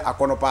sama na ye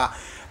akonopa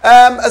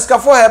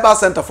Escafo Herbal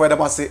Center for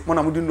Edamase,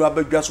 Mona Mudindo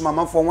Abedua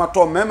Suma for one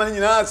to Memon,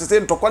 to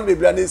say to Conde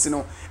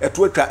Blanisino, a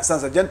twitch,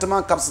 sans a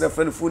gentleman caps the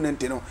friend food and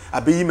tino,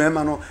 a be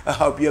memano, a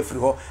help you free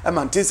ho, a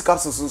mantis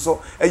capsules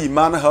so, a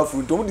man help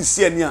you don't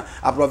see near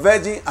a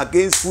proverging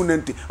against food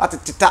and at a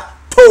tita.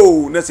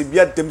 Oh, nasi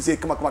biya dem say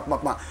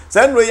kama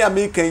send way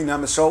American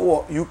na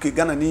show UK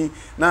Ghana ni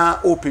na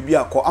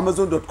OPB ko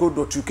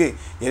amazon.co.uk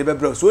ye be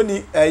bro so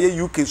ni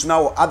UK so na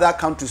other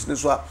countries ni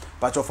so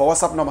patch of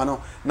WhatsApp number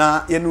no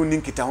na ye no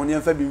link ta ho ne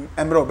fa bi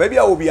emro ba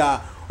bia obi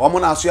a omo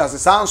na aso ase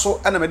sanso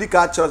na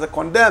medical church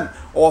condemn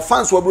or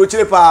fans wo bro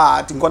chire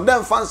pa ti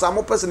condemn fans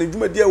am person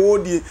edwuma dia wo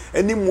di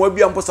ani mo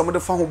bia mpo samo de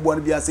fa ho bo na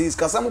bia say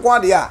iskasam ko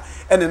ade a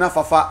ene na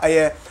fafa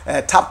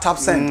tap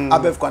send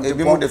abef condemn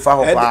ebi mo de fa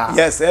ho pa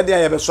yes e dia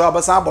ye be so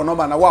abasa abo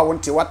number na wa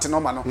wonte wate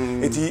number no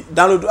eti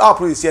download app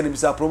no isi na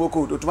bisa promo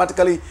code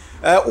automatically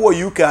o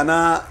UK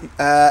na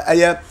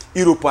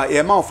Europe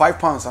e ma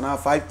 £5 and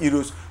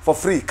 €5 for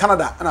free.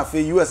 Canada and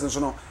US and so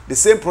no the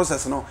same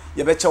process no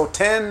you bet you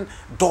 $10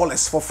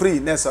 for free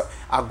nessa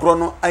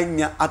agrono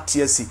anya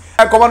atiasi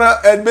komana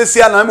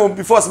mesia na mo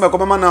before some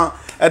komama na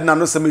edna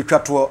no semi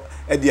twato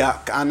edia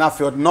na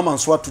fe normal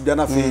so to dia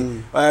na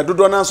fe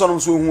dodo na so no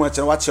so hu a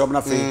che wa che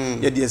na fe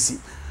ye dia si.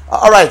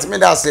 All right, me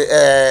that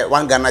say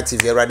one Ghana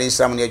TV radio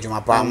Islam ne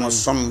adwuma pa mo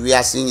som wi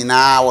ase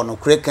nyina wo no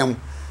krekam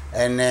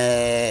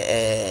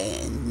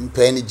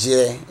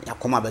penije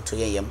yakoma beto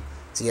yeyem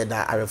ti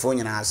da arefo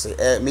nyina ase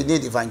me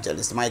need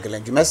evangelist Michael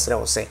Ante mesre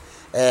wo say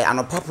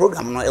anopa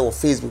program no e wo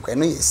Facebook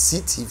eno ye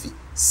CTV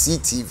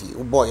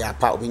o boy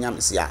apa obinya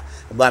mesia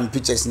ba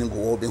pictures ni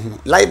go obi hu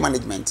live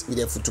management with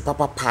the futu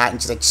papa pa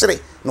nchire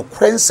no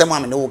kwensem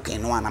am ne wo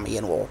kan no ana me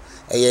ye no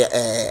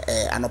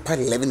anopa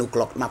 11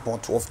 o'clock na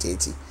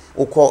 12:30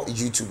 oko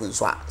YouTube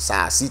nso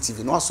sa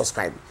CTV no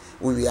subscribe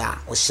we are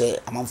o share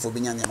amamfo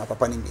binya ne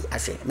papa ni bi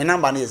ahwe me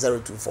number no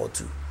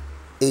 0242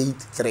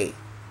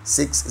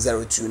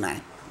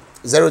 836029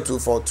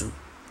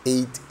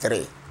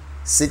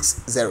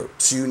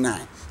 0242836029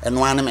 and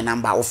one me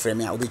number of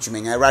frame ya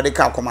obetumi nya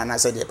radical command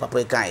say the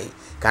papa kai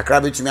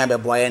kakra betumi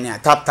abeboye ne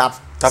tap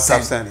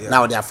send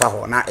now they afa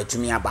ho na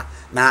etumi aba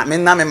na me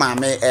na me ma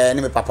me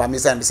ne me papa me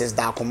say Mrs.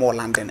 da komo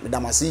London me da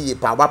ma see ye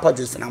pa papa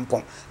just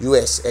finampom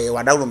US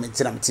wadawro me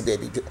tira me ti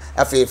baby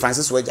afi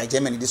Francis Waja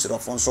Germany this sort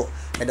of phone so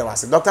me da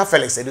was Dr.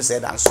 Felix edu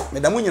said and so me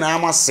da mu nyina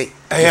ma se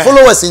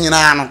followers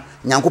nyina no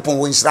nyankopon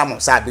wo nhira mo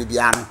sa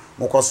bibia no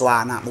mokoso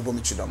ana mo bo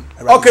mi chidom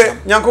okay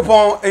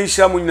nyankopon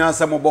nhira mo nyina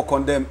sa mo bo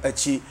condemn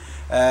achi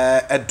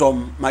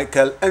Edom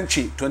Michael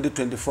Ante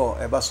 2024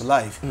 Ebaso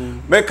live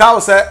me ka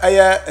say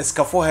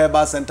Escafo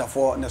Herbal Center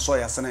for ne so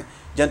yasene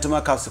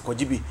gentleman capsules ko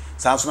jibi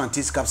sanso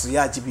antis capsules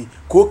ya jibi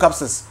co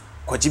capsules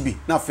kwajibi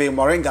na fe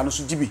moringa no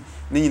so jibi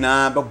ni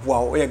nyina beboa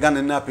wo ye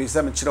Ghana na pe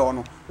se me kire ho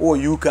no wo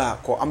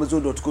UK ko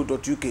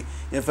amazon.co.uk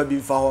ye fa bi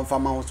fa ho fa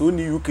ma ho so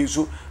ni UK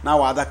so na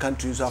wa other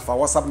countries so afa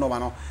WhatsApp number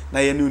no na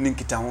ye ni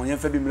nkita ho ye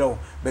fa bi mre wo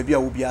ba bia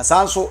wo bia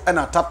sanso e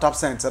na tap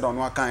send se do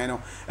no akan no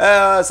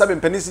sabe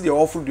mpanisi de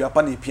offer du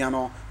apa na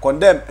piano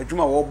Condemn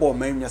adwuma wo bo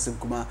man nyasem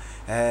kuma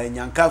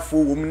nyankafo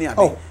wo mni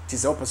ade ti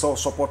se opese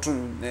support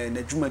na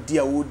adwuma di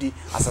a wo di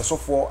as a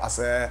sofo as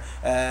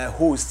a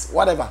host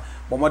whatever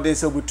bomode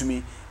se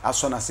obutumi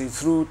aso na say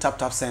through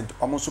tap send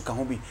omonso ka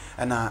ho bi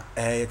na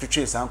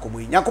twetwe san komo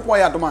nyankopon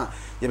ya doma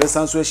ye be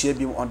san so ahia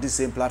bi on this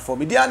same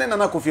platform dia ne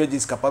na Kofi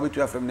Agis capability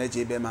FM na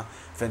je be ma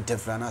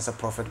fentefra na as a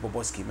prophet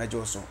Boboski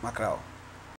mejo so makrao